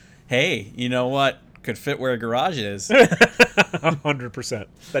fix. Hey, you know what? Could fit where a garage is. 100%.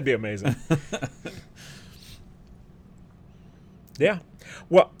 That'd be amazing. Yeah.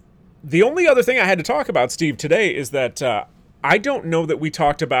 Well, the only other thing I had to talk about, Steve, today is that I don't know that we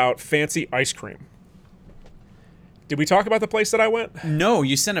talked about fancy ice cream. Did we talk about the place that I went? No,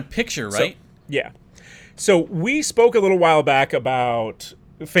 you sent a picture, right? Yeah. So we spoke a little while back about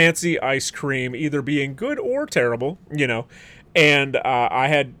fancy ice cream either being good or terrible, you know, and I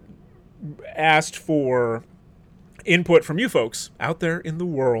had asked for input from you folks out there in the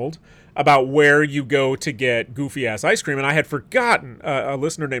world about where you go to get goofy-ass ice cream, and I had forgotten a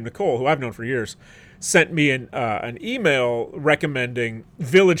listener named Nicole, who I've known for years, sent me an email recommending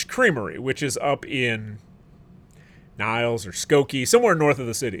Village Creamery, which is up in Niles or Skokie, somewhere north of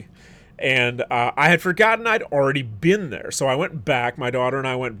the city. And I had forgotten I'd already been there, so I went back. My daughter and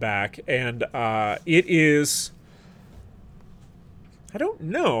I went back, and it is... I don't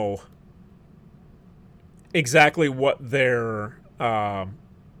know exactly what their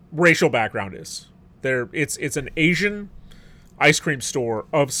racial background is. It's an Asian ice cream store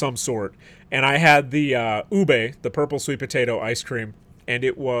of some sort, and I had the ube, the purple sweet potato ice cream, and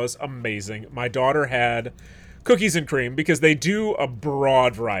it was amazing. My daughter had cookies and cream because they do a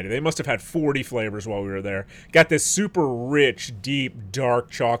broad variety. They must have had 40 flavors while we were there. Got this super rich, deep, dark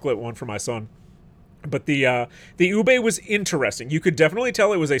chocolate one for my son. But the ube was interesting. You could definitely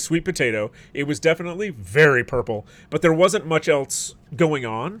tell it was a sweet potato. It was definitely very purple, but there wasn't much else going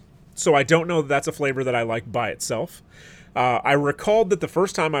on. So I don't know that that's a flavor that I like by itself. I recalled that the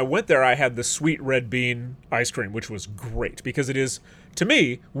first time I went there, I had the sweet red bean ice cream, which was great because it is, to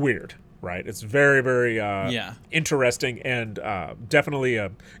me, weird. Right? It's very, very interesting and definitely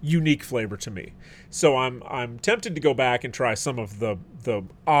a unique flavor to me. So I'm tempted to go back and try some of the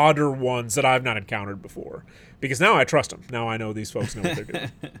odder ones that I've not encountered before, because now I trust them. Now I know these folks know what they're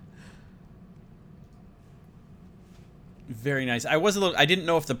doing. Very nice. I didn't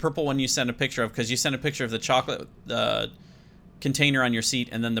know if the purple one you sent a picture of, because you sent a picture of the chocolate container on your seat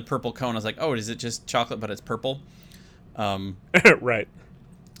and then the purple cone. I was like, oh, is it just chocolate but it's purple? Right.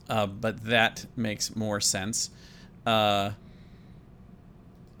 But that makes more sense. Yeah,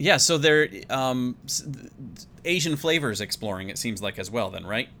 so they're Asian flavors exploring, it seems like, as well then,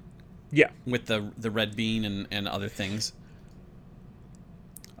 right? Yeah. With the red bean and other things.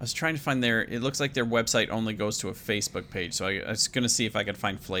 I was trying to find it looks like their website only goes to a Facebook page, so I was going to see if I could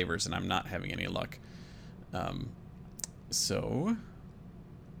find flavors, and I'm not having any luck. So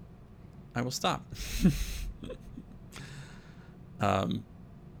I will stop.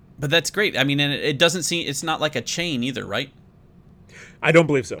 But that's great. I mean, and it doesn't seem... It's not like a chain either, right? I don't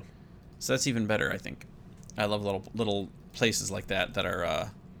believe so. So that's even better, I think. I love little places like that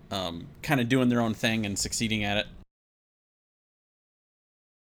are kind of doing their own thing and succeeding at it.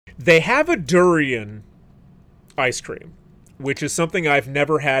 They have a durian ice cream, which is something I've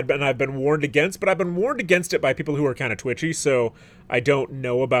never had and I've been warned against, but I've been warned against it by people who are kind of twitchy, so I don't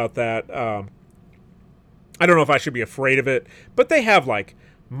know about that. I don't know if I should be afraid of it, but they have, like,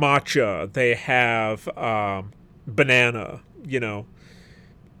 matcha, they have banana, you know.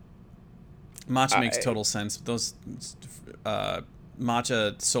 Matcha makes total sense. Those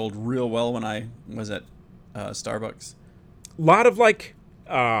matcha sold real well when I was at Starbucks. A lot of, like,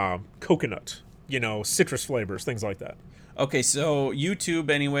 coconut, you know, citrus flavors, things like that. Okay, so YouTube,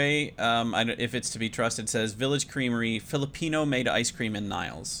 anyway, if it's to be trusted, says Village Creamery, Filipino-made ice cream in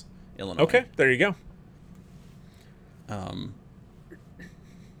Niles, Illinois. Okay, there you go.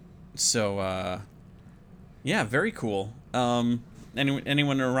 So, yeah, very cool.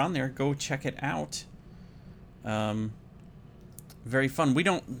 Anyone around there, go check it out. Very fun.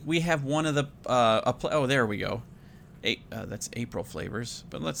 We have one of the, oh, there we go. That's April flavors,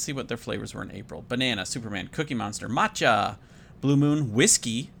 but let's see what their flavors were in April. Banana, Superman, Cookie Monster, Matcha, Blue Moon,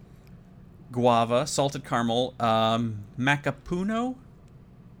 Whiskey, guava, salted caramel, macapuno,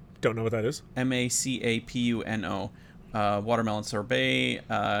 Don't know what that is. Macapuno, watermelon sorbet,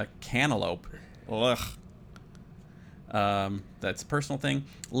 cantaloupe. Ugh. That's a personal thing.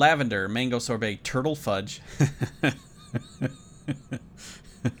 Lavender, mango sorbet, turtle fudge.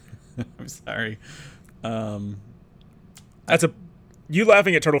 I'm sorry. You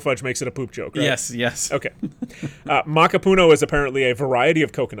laughing at turtle fudge makes it a poop joke, right? Yes. Okay. Macapuno is apparently a variety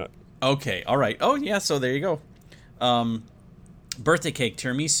of coconut. Okay, all right. Oh, yeah, so there you go. Birthday cake,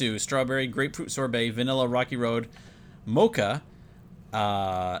 tiramisu, strawberry, grapefruit sorbet, vanilla, rocky road, mocha,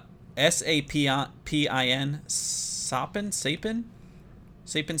 sapin, sapin.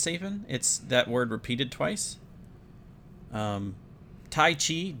 It's that word repeated twice. Tai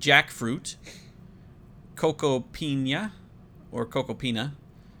chi, jackfruit, coco pina, or coco pina,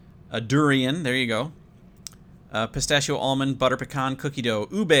 a durian. There you go. Pistachio, almond, butter pecan, cookie dough,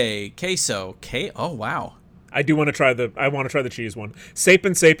 ube, queso. Oh wow. I want to try the cheese one.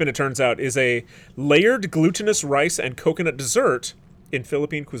 Sapin, it turns out, is a layered glutinous rice and coconut dessert in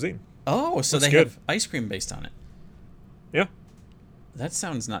Philippine cuisine. Oh, so they have ice cream based on it. Yeah. That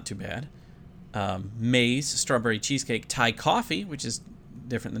sounds not too bad. Maize, strawberry cheesecake, Thai coffee, which is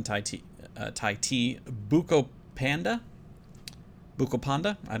different than Thai tea. Buko panda?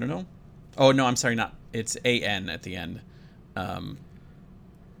 I don't know. Oh, no, I'm sorry, not. It's A-N at the end. Pandan,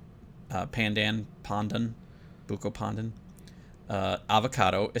 Buko pandan.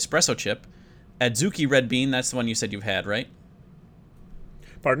 Avocado, espresso chip, adzuki red bean. That's the one you said you've had, right?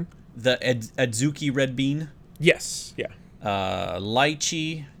 Pardon? The adzuki red bean. Yes, yeah.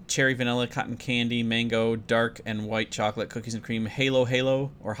 Lychee, cherry vanilla, cotton candy, mango, dark and white chocolate, cookies and cream,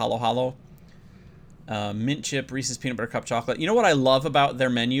 halo, or halo. Mint chip, Reese's peanut butter cup chocolate. You know what I love about their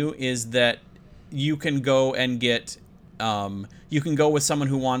menu is that you can go and get, you can go with someone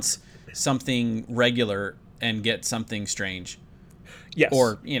who wants something regular and get something strange. Yes.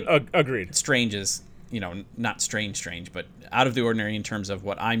 Or, agreed. Strange is, not strange, but out of the ordinary in terms of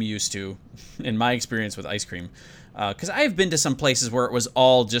what I'm used to in my experience with ice cream. Because I've been to some places where it was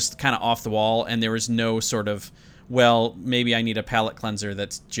all just kind of off the wall and there was no sort of, well, maybe I need a palate cleanser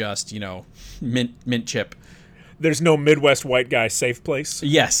that's just, mint chip. There's no Midwest white guy safe place.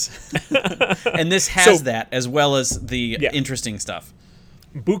 Yes. And this has that as well as the interesting stuff.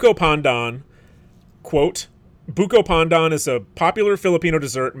 Buko pandan, quote, Buko pandan is a popular Filipino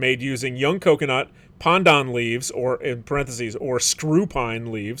dessert made using young coconut, pandan leaves, or in parentheses, or screw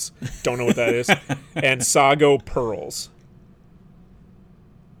pine leaves, don't know what that is, and sago pearls.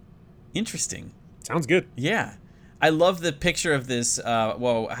 Interesting. Sounds good. Yeah. I love the picture of this,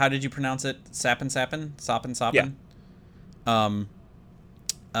 how did you pronounce it? Sapin?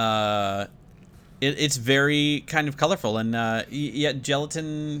 Yeah. It's very kind of colorful and yet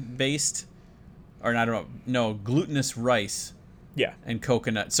gelatin-based, or I don't know, glutinous rice. Yeah. And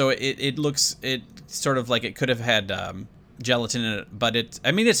coconut. So it looks sort of like it could have had gelatin in it, but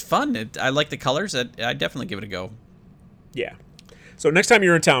it's fun. I like the colors. I'd definitely give it a go. Yeah. So next time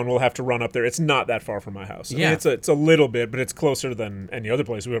you're in town, we'll have to run up there. It's not that far from my house. I mean, it's a little bit, but it's closer than any other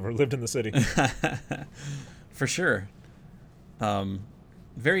place we've ever lived in the city. For sure.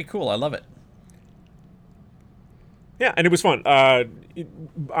 Very cool. I love it. Yeah, and it was fun. I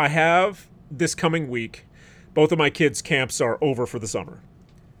have this coming week, both of my kids' camps are over for the summer.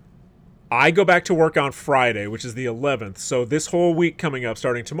 I go back to work on Friday, which is the 11th. So this whole week coming up,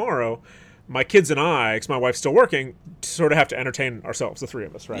 starting tomorrow, my kids and I, because my wife's still working, sort of have to entertain ourselves, the three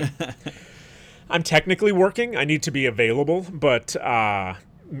of us, right? I'm technically working. I need to be available, but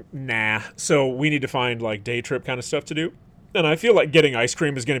nah. So we need to find like day trip kind of stuff to do. And I feel like getting ice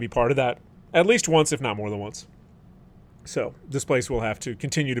cream is going to be part of that, at least once, if not more than once. So this place will have to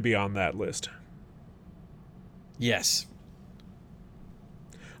continue to be on that list. Yes.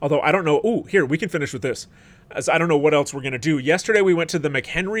 Although I don't know. Ooh, here, we can finish with this. As I don't know what else we're going to do. Yesterday we went to the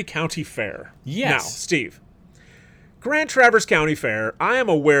McHenry County Fair. Yes. Now, Steve, Grand Traverse County Fair, I am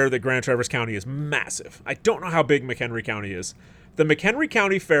aware that Grand Traverse County is massive. I don't know how big McHenry County is. The McHenry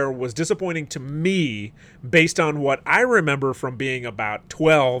County Fair was disappointing to me based on what I remember from being about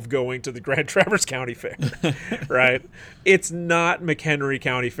 12 going to the Grand Traverse County Fair, right? It's not McHenry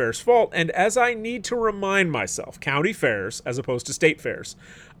County Fair's fault. And as I need to remind myself, county fairs, as opposed to state fairs,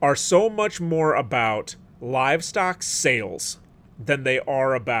 are so much more about livestock sales than they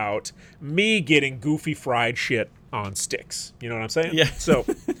are about me getting goofy fried shit on sticks. You know what I'm saying? Yeah. So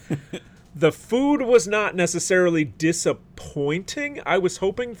the food was not necessarily disappointing. I was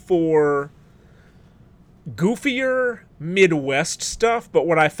hoping for goofier Midwest stuff, but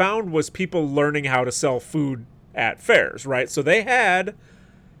what I found was people learning how to sell food at fairs, right? So they had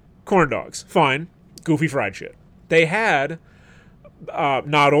corn dogs, fine. Goofy fried shit. They had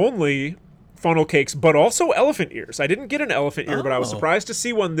not only funnel cakes, but also elephant ears. I didn't get an elephant ear, but I was surprised to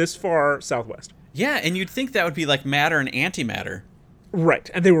see one this far southwest. Yeah, and you'd think that would be like matter and antimatter. Right,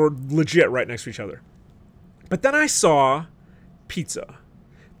 and they were legit right next to each other. But then I saw pizza.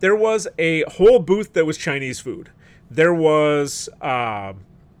 There was a whole booth that was Chinese food. There was, what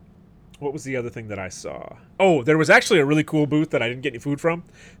was the other thing that I saw? Oh, there was actually a really cool booth that I didn't get any food from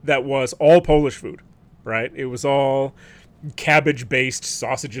that was all Polish food, right? It was all cabbage-based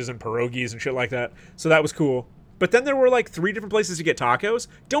sausages and pierogies and shit like that. So that was cool. But then there were like 3 different places to get tacos.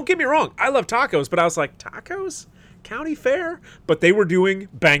 Don't get me wrong, I love tacos, but I was like, tacos? County fair? But they were doing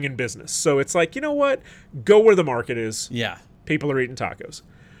banging business. So it's like, you know what? Go where the market is. Yeah. People are eating tacos.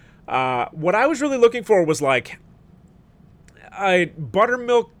 What I was really looking for was like a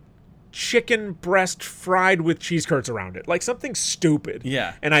buttermilk chicken breast fried with cheese curds around it. Like something stupid.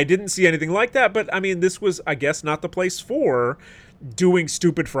 Yeah. And I didn't see anything like that. But I mean, this was, I guess, not the place for doing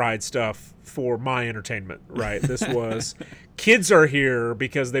stupid fried stuff for my entertainment, right? This was kids are here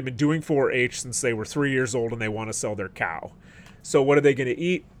because they've been doing 4-H since they were 3 years old and they want to sell their cow. So what are they going to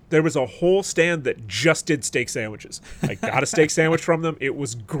eat? There was a whole stand that just did steak sandwiches. I got a steak sandwich from them. It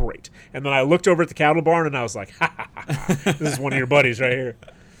was great. And then I looked over at the cattle barn and I was like, ha, ha, ha, ha. This is one of your buddies right here.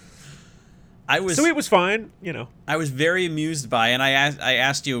 So it was fine, you know. I was very amused by, and I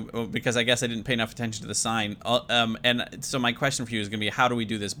asked you, because I guess I didn't pay enough attention to the sign, and so my question for you is going to be, how do we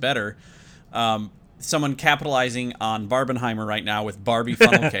do this better? Someone capitalizing on Barbenheimer right now with Barbie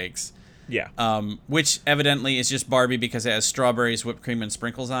funnel cakes. Yeah. Which evidently is just Barbie because it has strawberries, whipped cream, and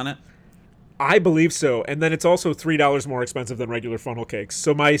sprinkles on it. I believe so. And then it's also $3 more expensive than regular funnel cakes.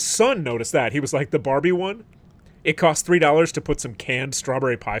 So my son noticed that. He was like, the Barbie one, it costs $3 to put some canned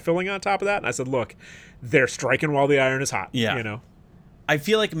strawberry pie filling on top of that. And I said, look, they're striking while the iron is hot. Yeah. You know? I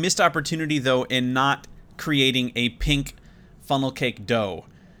feel like missed opportunity, though, in not creating a pink funnel cake dough.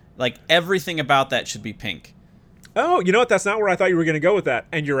 Like, everything about that should be pink. Oh, you know what? That's not where I thought you were going to go with that.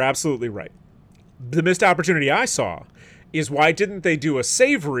 And you're absolutely right. The missed opportunity I saw is why didn't they do a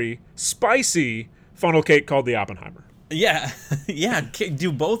savory, spicy funnel cake called the Oppenheimer? Yeah. Yeah.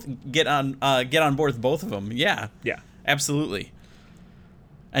 Do both. Get on board with both of them. Yeah. Yeah. Absolutely.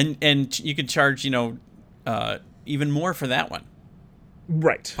 And you could charge, even more for that one.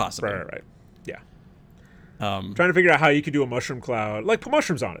 Right. Possibly. Right. Yeah. Trying to figure out how you could do a mushroom cloud. Like, put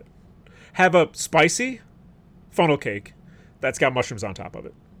mushrooms on it. Have a spicy funnel cake that's got mushrooms on top of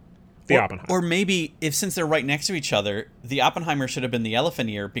it. The Oppenheimer. Or maybe, since they're right next to each other, the Oppenheimer should have been the elephant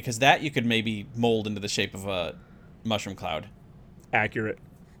ear, because that you could maybe mold into the shape of a mushroom cloud. Accurate.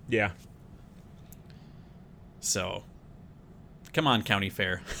 Yeah. So, come on, County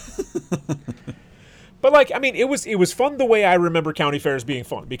Fair. But like, I mean, it was fun the way I remember county fairs being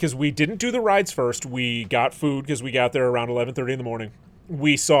fun, because we didn't do the rides first. We got food because we got there around 11:30 in the morning.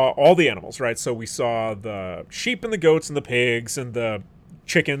 We saw all the animals, right? So we saw the sheep and the goats and the pigs and the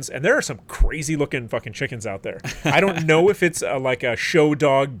chickens, and there are some crazy looking fucking chickens out there. I don't know if it's like a show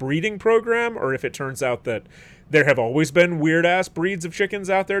dog breeding program or if it turns out that there have always been weird ass breeds of chickens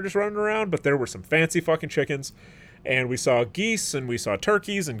out there just running around, but there were some fancy fucking chickens. And we saw geese and we saw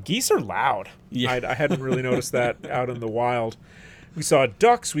turkeys, and geese are loud. Yeah. I hadn't really noticed that out in the wild. We saw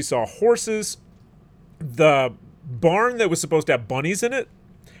ducks, we saw horses. The barn that was supposed to have bunnies in it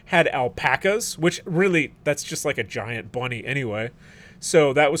had alpacas, which really, that's just like a giant bunny anyway.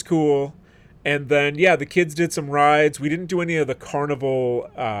 So that was cool. And then, yeah, the kids did some rides. We didn't do any of the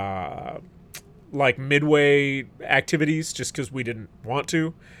carnival, like midway activities just because we didn't want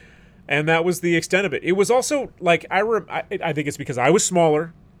to. And that was the extent of it. It was also, like, I think it's because I was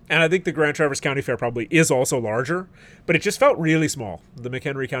smaller, and I think the Grand Traverse County Fair probably is also larger, but it just felt really small. The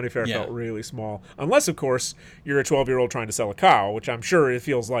McHenry County Fair felt really small. Unless, of course, you're a 12-year-old trying to sell a cow, which I'm sure it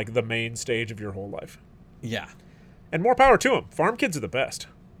feels like the main stage of your whole life. Yeah. And more power to them. Farm kids are the best.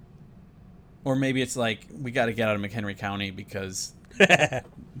 Or maybe it's like, we got to get out of McHenry County because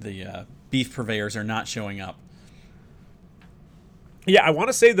the beef purveyors are not showing up. Yeah, I want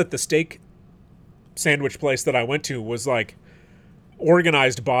to say that the steak sandwich place that I went to was like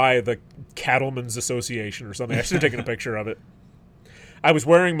organized by the Cattlemen's Association or something. I should have taken a picture of it. I was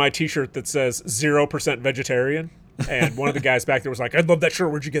wearing my t-shirt that says 0% vegetarian, and one of the guys back there was like, "I'd love that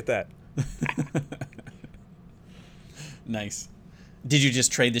shirt. Where'd you get that?" Nice. Did you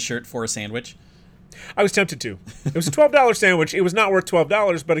just trade the shirt for a sandwich? I was tempted to. It was a $12 sandwich. It was not worth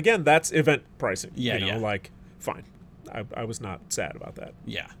 $12, but again, that's event pricing. Yeah, like, fine. I was not sad about that.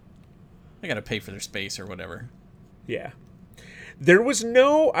 Yeah. I got to pay for their space or whatever. Yeah. There was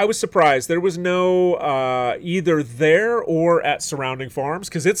no, I was surprised, there was no either there or at surrounding farms,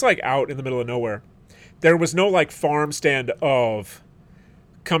 because it's like out in the middle of nowhere. There was no like farm stand of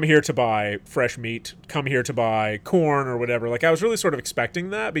come here to buy fresh meat, come here to buy corn or whatever. Like I was really sort of expecting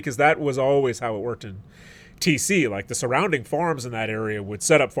that, because that was always how it worked in TC. Like the surrounding farms in that area would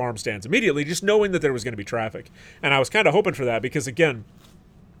set up farm stands immediately, just knowing that there was going to be traffic. And I was kind of hoping for that, because again,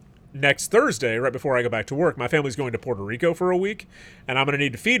 next Thursday, right before I go back to work, my family's going to Puerto Rico for a week, and I'm going to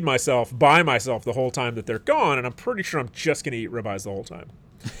need to feed myself by myself the whole time that they're gone, and I'm pretty sure I'm just going to eat ribeyes the whole time.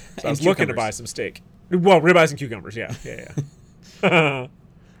 So I was looking to buy some steak. Well, ribeyes and cucumbers, yeah.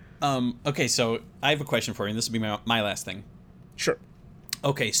 Okay, so I have a question for you, and this will be my last thing. Sure.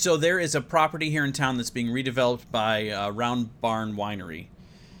 Okay, so there is a property here in town that's being redeveloped by Round Barn Winery.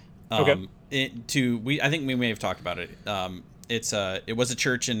 Okay. I think we may have talked about it. It was a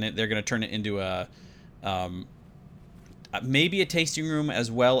church, and they're going to turn it into a maybe a tasting room as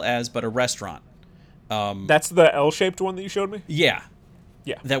well as, but a restaurant. That's the L-shaped one that you showed me? Yeah.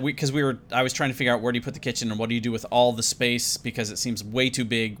 Yeah. I was trying to figure out where do you put the kitchen and what do you do with all the space, because it seems way too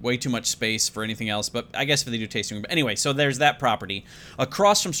big, way too much space for anything else. But I guess if they do tasting room. But anyway, so there's that property.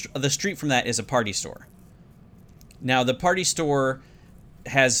 Across from the street from that is a party store. Now the party store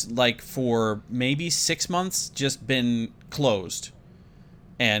has, like, for maybe 6 months just been closed,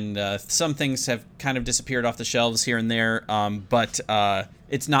 and some things have kind of disappeared off the shelves here and there, but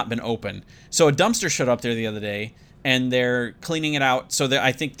it's not been open. So a dumpster showed up there the other day, and they're cleaning it out. So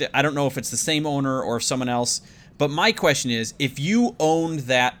I think that, I don't know if it's the same owner or someone else, but my question is, if you owned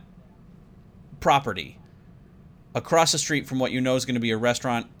that property across the street from what you know is going to be a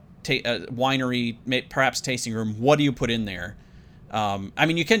restaurant, winery, perhaps tasting room, what do you put in there? I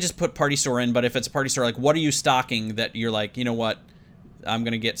mean, you can just put party store in, but if it's a party store, like, what are you stocking that you're like, you know what, I'm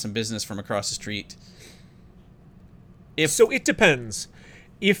going to get some business from across the street? So it depends.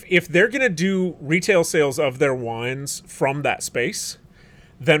 If they're going to do retail sales of their wines from that space,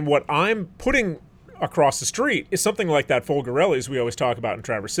 then what I'm putting across the street is something like that Folgarelli's we always talk about in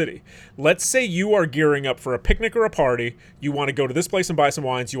Traverse City. Let's say you are gearing up for a picnic or a party. You want to go to this place and buy some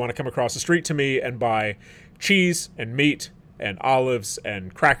wines. You want to come across the street to me and buy cheese and meat and olives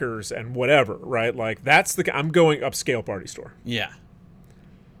and crackers and whatever, right? Like, I'm going upscale party store. Yeah.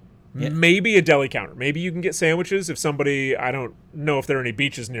 Maybe a deli counter. Maybe you can get sandwiches if somebody, I don't know if there are any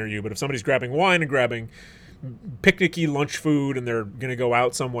beaches near you, but if somebody's grabbing wine and grabbing picnicky lunch food and they're going to go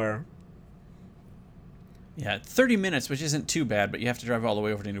out somewhere. Yeah, 30 minutes, which isn't too bad, but you have to drive all the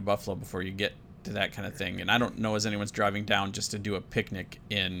way over to New Buffalo before you get to that kind of thing. And I don't know as anyone's driving down just to do a picnic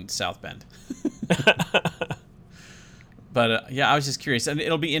in South Bend. But yeah, I was just curious, and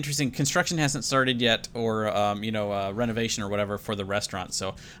it'll be interesting. Construction hasn't started yet, or renovation or whatever for the restaurant.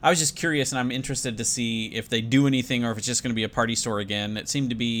 So I was just curious, and I'm interested to see if they do anything, or if it's just going to be a party store again. It seemed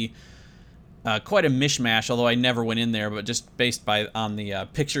to be quite a mishmash, although I never went in there. But just based on the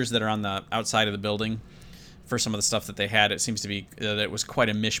pictures that are on the outside of the building for some of the stuff that they had, it seems to be that it was quite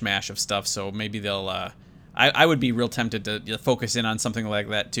a mishmash of stuff. So maybe they'll. I would be real tempted to focus in on something like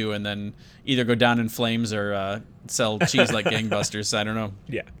that too, and then either go down in flames or sell cheese like gangbusters. I don't know.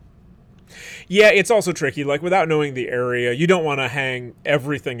 Yeah, it's also tricky. Like, without knowing the area, you don't want to hang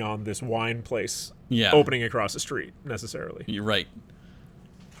everything on this wine place opening across the street necessarily. You're right.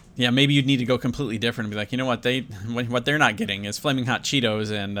 Yeah, maybe you'd need to go completely different and be like, you know what, what they're not getting is Flaming Hot Cheetos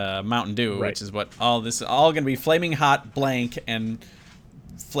and Mountain Dew, right. Which is what all going to be Flaming Hot blank and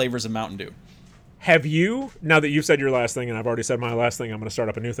flavors of Mountain Dew. Have you, now that you've said your last thing and I've already said my last thing, I'm going to start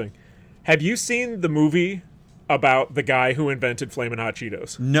up a new thing. Have you seen the movie about the guy who invented Flamin' Hot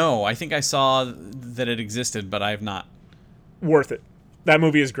Cheetos? No, I think I saw that it existed, but I have not. Worth it. That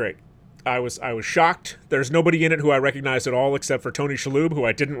movie is great. I was shocked. There's nobody in it who I recognized at all except for Tony Shalhoub, who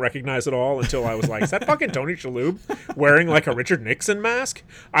I didn't recognize at all until I was like, is that fucking Tony Shalhoub wearing like a Richard Nixon mask?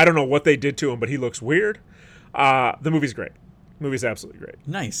 I don't know what they did to him, but he looks weird. The movie's great. The movie's absolutely great.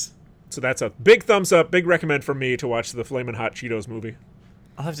 Nice. So that's a big thumbs up, big recommend from me to watch the Flamin' Hot Cheetos movie.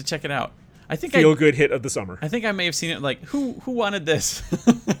 I'll have to check it out. I think Feel good hit of the summer. I think I may have seen it. Like, who wanted this?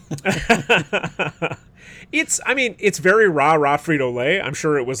 It's very rah Frito-Lay. I'm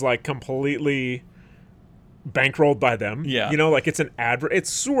sure it was like completely bankrolled by them. Yeah. You know, like it's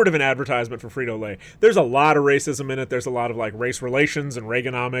sort of an advertisement for Frito-Lay. There's a lot of racism in it. There's a lot of like race relations and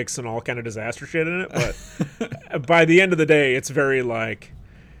Reaganomics and all kind of disaster shit in it. But by the end of the day, it's very like,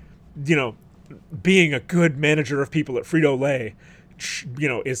 you know, being a good manager of people at Frito-Lay, you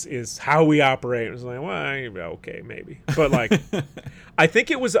know, is how we operate. It was like, well, okay, maybe. But like, I think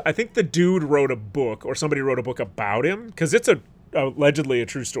the dude wrote a book, or somebody wrote a book about him, because it's allegedly a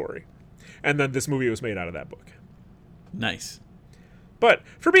true story. And then this movie was made out of that book. Nice. But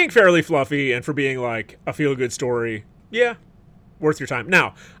for being fairly fluffy and for being like a feel-good story, yeah, worth your time.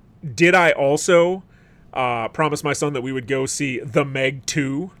 Now, did I also promise my son that we would go see The Meg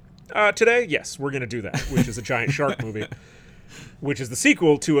 2 today? Yes, we're going to do that, which is a giant shark movie, which is the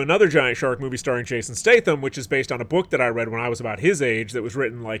sequel to another giant shark movie starring Jason Statham, which is based on a book that I read when I was about his age that was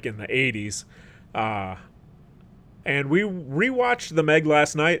written like in the 80s. And we rewatched The Meg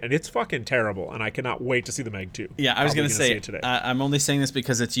last night, and it's fucking terrible, and I cannot wait to see The Meg 2. Yeah, I was going to say it today. I'm only saying this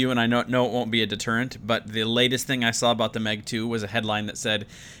because it's you, and I know it won't be a deterrent, but the latest thing I saw about The Meg 2 was a headline that said,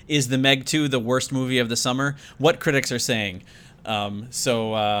 "Is The Meg 2 the worst movie of the summer?" What critics are saying.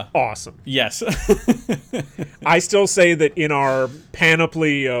 Awesome. Yes. I still say that in our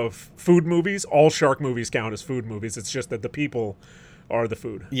panoply of food movies, all shark movies count as food movies. It's just that the people are the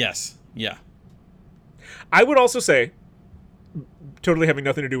food. Yes. Yeah. I would also say, totally having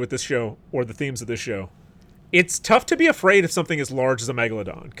nothing to do with this show or the themes of this show, it's tough to be afraid of something as large as a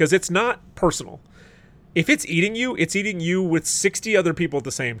megalodon because it's not personal. If it's eating you with 60 other people at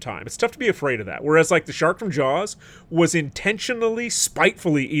the same time. It's tough to be afraid of that. Whereas like the shark from Jaws was intentionally,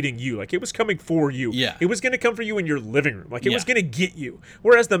 spitefully eating you. Like it was coming for you. Yeah. It was going to come for you in your living room. Like it was going to get you.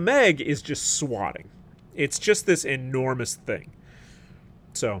 Whereas the Meg is just swatting. It's just this enormous thing.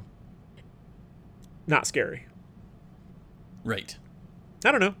 So, not scary. Right.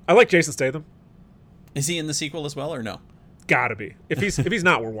 I don't know. I like Jason Statham. Is he in the sequel as well or no? Gotta be. If he's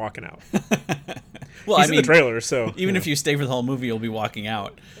not, we're walking out. Well, he's in the trailer, so even if you stay for the whole movie, you'll be walking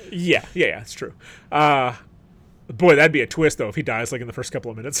out. Yeah, it's true. Boy, that'd be a twist though if he dies like in the first couple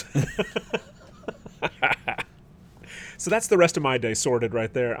of minutes. So that's the rest of my day sorted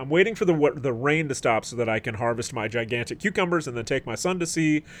right there. I'm waiting for the rain to stop so that I can harvest my gigantic cucumbers and then take my son to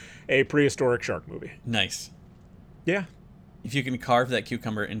see a prehistoric shark movie. Nice. Yeah. If you can carve that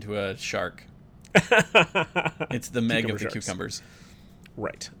cucumber into a shark, it's the Meg of the sharks. Cucumbers.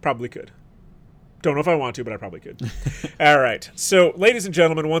 Right. Probably could. Don't know if I want to, but I probably could. All right. So, ladies and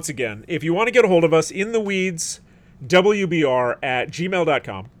gentlemen, once again, if you want to get a hold of us,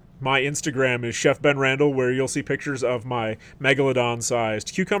 intheweedswbr@gmail.com. My Instagram is Chef Ben Randall, where you'll see pictures of my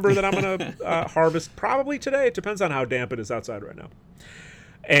megalodon-sized cucumber that I'm going to harvest probably today. It depends on how damp it is outside right now.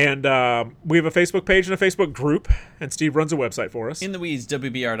 And we have a Facebook page and a Facebook group, and Steve runs a website for us.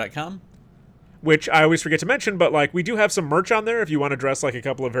 intheweedswbr.com. Which I always forget to mention, but like we do have some merch on there if you want to dress like a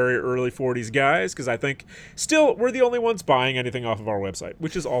couple of very early 40s guys, because I think still we're the only ones buying anything off of our website,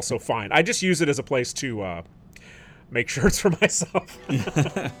 which is also fine. I just use it as a place to make shirts for myself.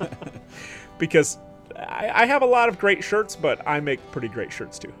 Because I have a lot of great shirts, but I make pretty great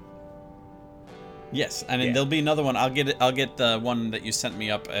shirts too. Yes, and there'll be another one. I'll get the one that you sent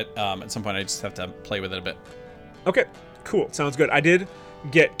me up at some point. I just have to play with it a bit. Okay, cool. Sounds good. I did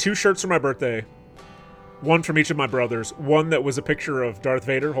get 2 shirts for my birthday. One from each of my brothers. One that was a picture of Darth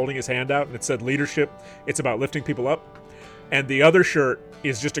Vader holding his hand out, and it said leadership. It's about lifting people up. And the other shirt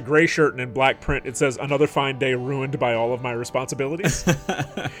is just a gray shirt, and in black print it says, "Another fine day ruined by all of my responsibilities."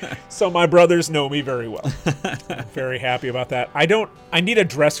 So my brothers know me very well. I'm very happy about that. I need a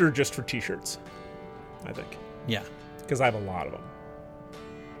dresser just for t-shirts, I think. Yeah. Because I have a lot of them.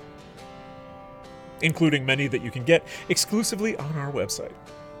 Including many that you can get exclusively on our website.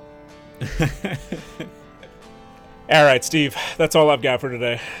 All right, Steve, that's all I've got for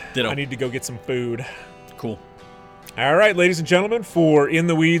today. Ditto. I need to go get some food. Cool. All right, ladies and gentlemen, for In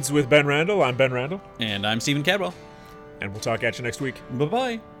the Weeds with Ben Randall, I'm Ben Randall. And I'm Stephen Cadwell. And we'll talk at you next week.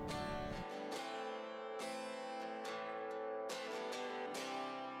 Bye-bye.